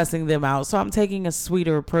out for cussing them out, so I'm taking a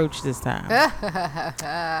sweeter approach this time.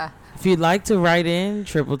 If you'd like to write in,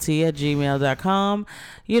 triplet@gmail.com.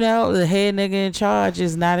 You know, the head nigga in charge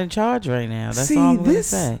is not in charge right now. That's See, all I'm going to this-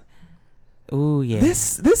 say. Ooh, yeah.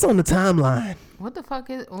 This on the timeline. What the fuck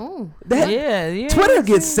is? Ooh, That yeah. Twitter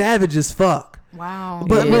gets savage as fuck. wow.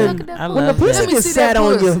 But Yeah. when- Look at that I pussy. When the love pussy that. Let me gets see sat that on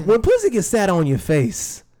your pussy. when pussy gets sat on your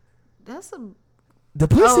face, That's a. the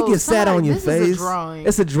pussy Oh, gets sat somebody- on your this is a face. drawing.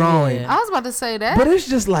 It's a drawing. Yeah. I was about to say that. But it's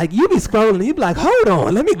just like you be scrolling and you be like, hold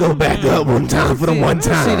on, let me go back up one time for the one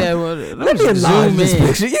time. See that one? Let me enlarge zoom this in.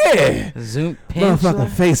 picture. Yeah. Zoom pinch. Motherfucking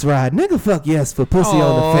face ride. Nigga fuck yes for pussy on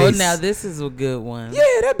Oh, the face. now this is a good one. Yeah,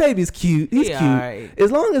 that baby's cute. He's He cute. alright.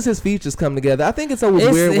 As long as his features come together. I think it's always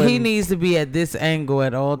weird when He needs to be at this angle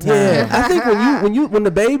at all times. yeah, I think when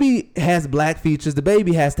the baby has black features, the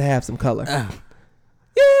baby has to have some color. Yeah,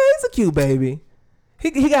 he's a cute baby. He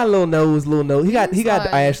got a little nose. He got He's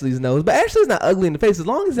like- Ashley's nose, but Ashley's not ugly in the face. As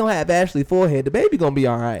long as he don't have Ashley's forehead, the baby gonna be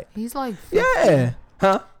all right. He's like 50. Yeah,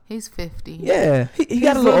 huh? He's 50. Yeah, he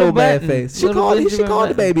got a He's little little old man button. face. She Little called Benjamin the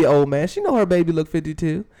Button. baby old man. She know her baby look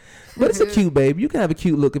 52. But it's a cute baby. You can have a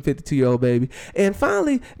cute looking 52-year-old baby. And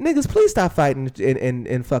finally, niggas, please stop fighting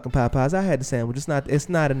in fucking Popeyes. I had the sandwich. It's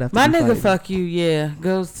not enough. My to be nigga, fighting. fuck you, yeah,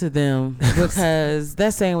 goes to them because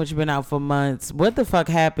that sandwich been out for months. What the fuck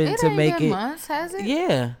happened It to ain't make been it? months, has it?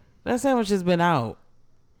 Yeah, that sandwich has been out.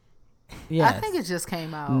 Yes. I think it just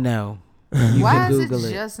came out. No. Why is Google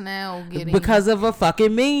it it. just now getting? Because of a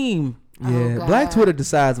fucking meme. Yeah, Oh, Black God. Twitter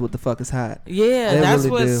decides what the fuck is hot. Yeah, They that's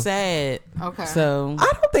really what's do. sad. Okay. So I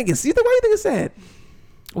don't think it's. Why do you think it's sad?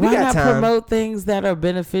 We why got not time. promote things that are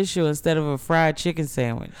beneficial instead of a fried chicken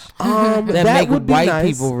sandwich? That make would be white nice.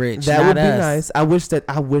 people rich, That not would be us. nice. I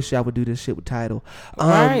wish I would do this shit with Tidal.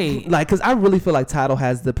 Right. Like, because I really feel like Tidal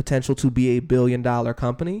has the potential to be $1 billion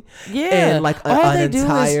company. Yeah, And like all an they do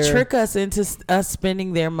entire, is trick us into us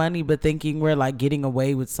spending their money, but thinking we're like getting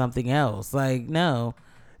away with something else. Like, no,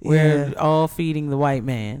 we're Yeah. all feeding the white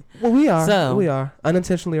man. Well, we are. So- We are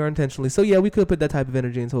unintentionally or intentionally. So yeah, we could put that type of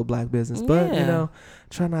energy into a black business, but you Yeah. know,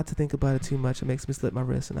 try not to think about it too much. It makes me slip my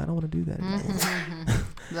wrist, and I don't want to do that anymore.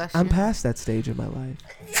 Bless I'm you. past that stage in my life.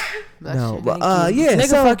 Bless No, you. but Thank you. yeah. Nigga,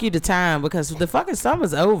 So fuck you to time because the fucking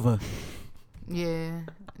summer's over. Yeah.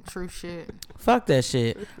 True shit. Fuck that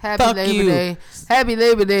shit. Happy Fuck Labor you. Day. Happy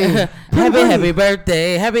Labor Day. Happy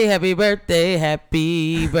birthday. Happy birthday.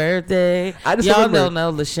 Happy birthday. I just Y'all remember- don't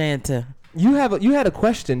know LaShanta. you had a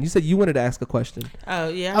question. You said you wanted to ask a question. Oh,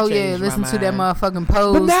 yeah. Oh yeah, listen to that motherfucking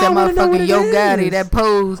pose. But now That I wanna know what motherfucking it Yo Gotti. is. That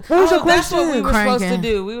pose. What was your That's what we question? were supposed to Cranking.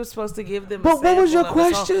 do. We were supposed to give them. a But what was your sample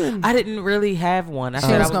of a song. question? I didn't really have one. I She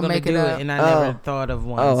said I was was gonna going to make it do up. it, and I Oh. never thought of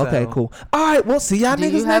one. Oh, okay, so. cool. All right, well, see y'all Do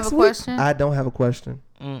niggas you have next a week. question? I don't have a question.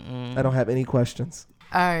 Mm-mm. I don't have any questions.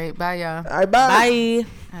 All right, bye y'all. All right, bye.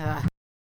 Bye.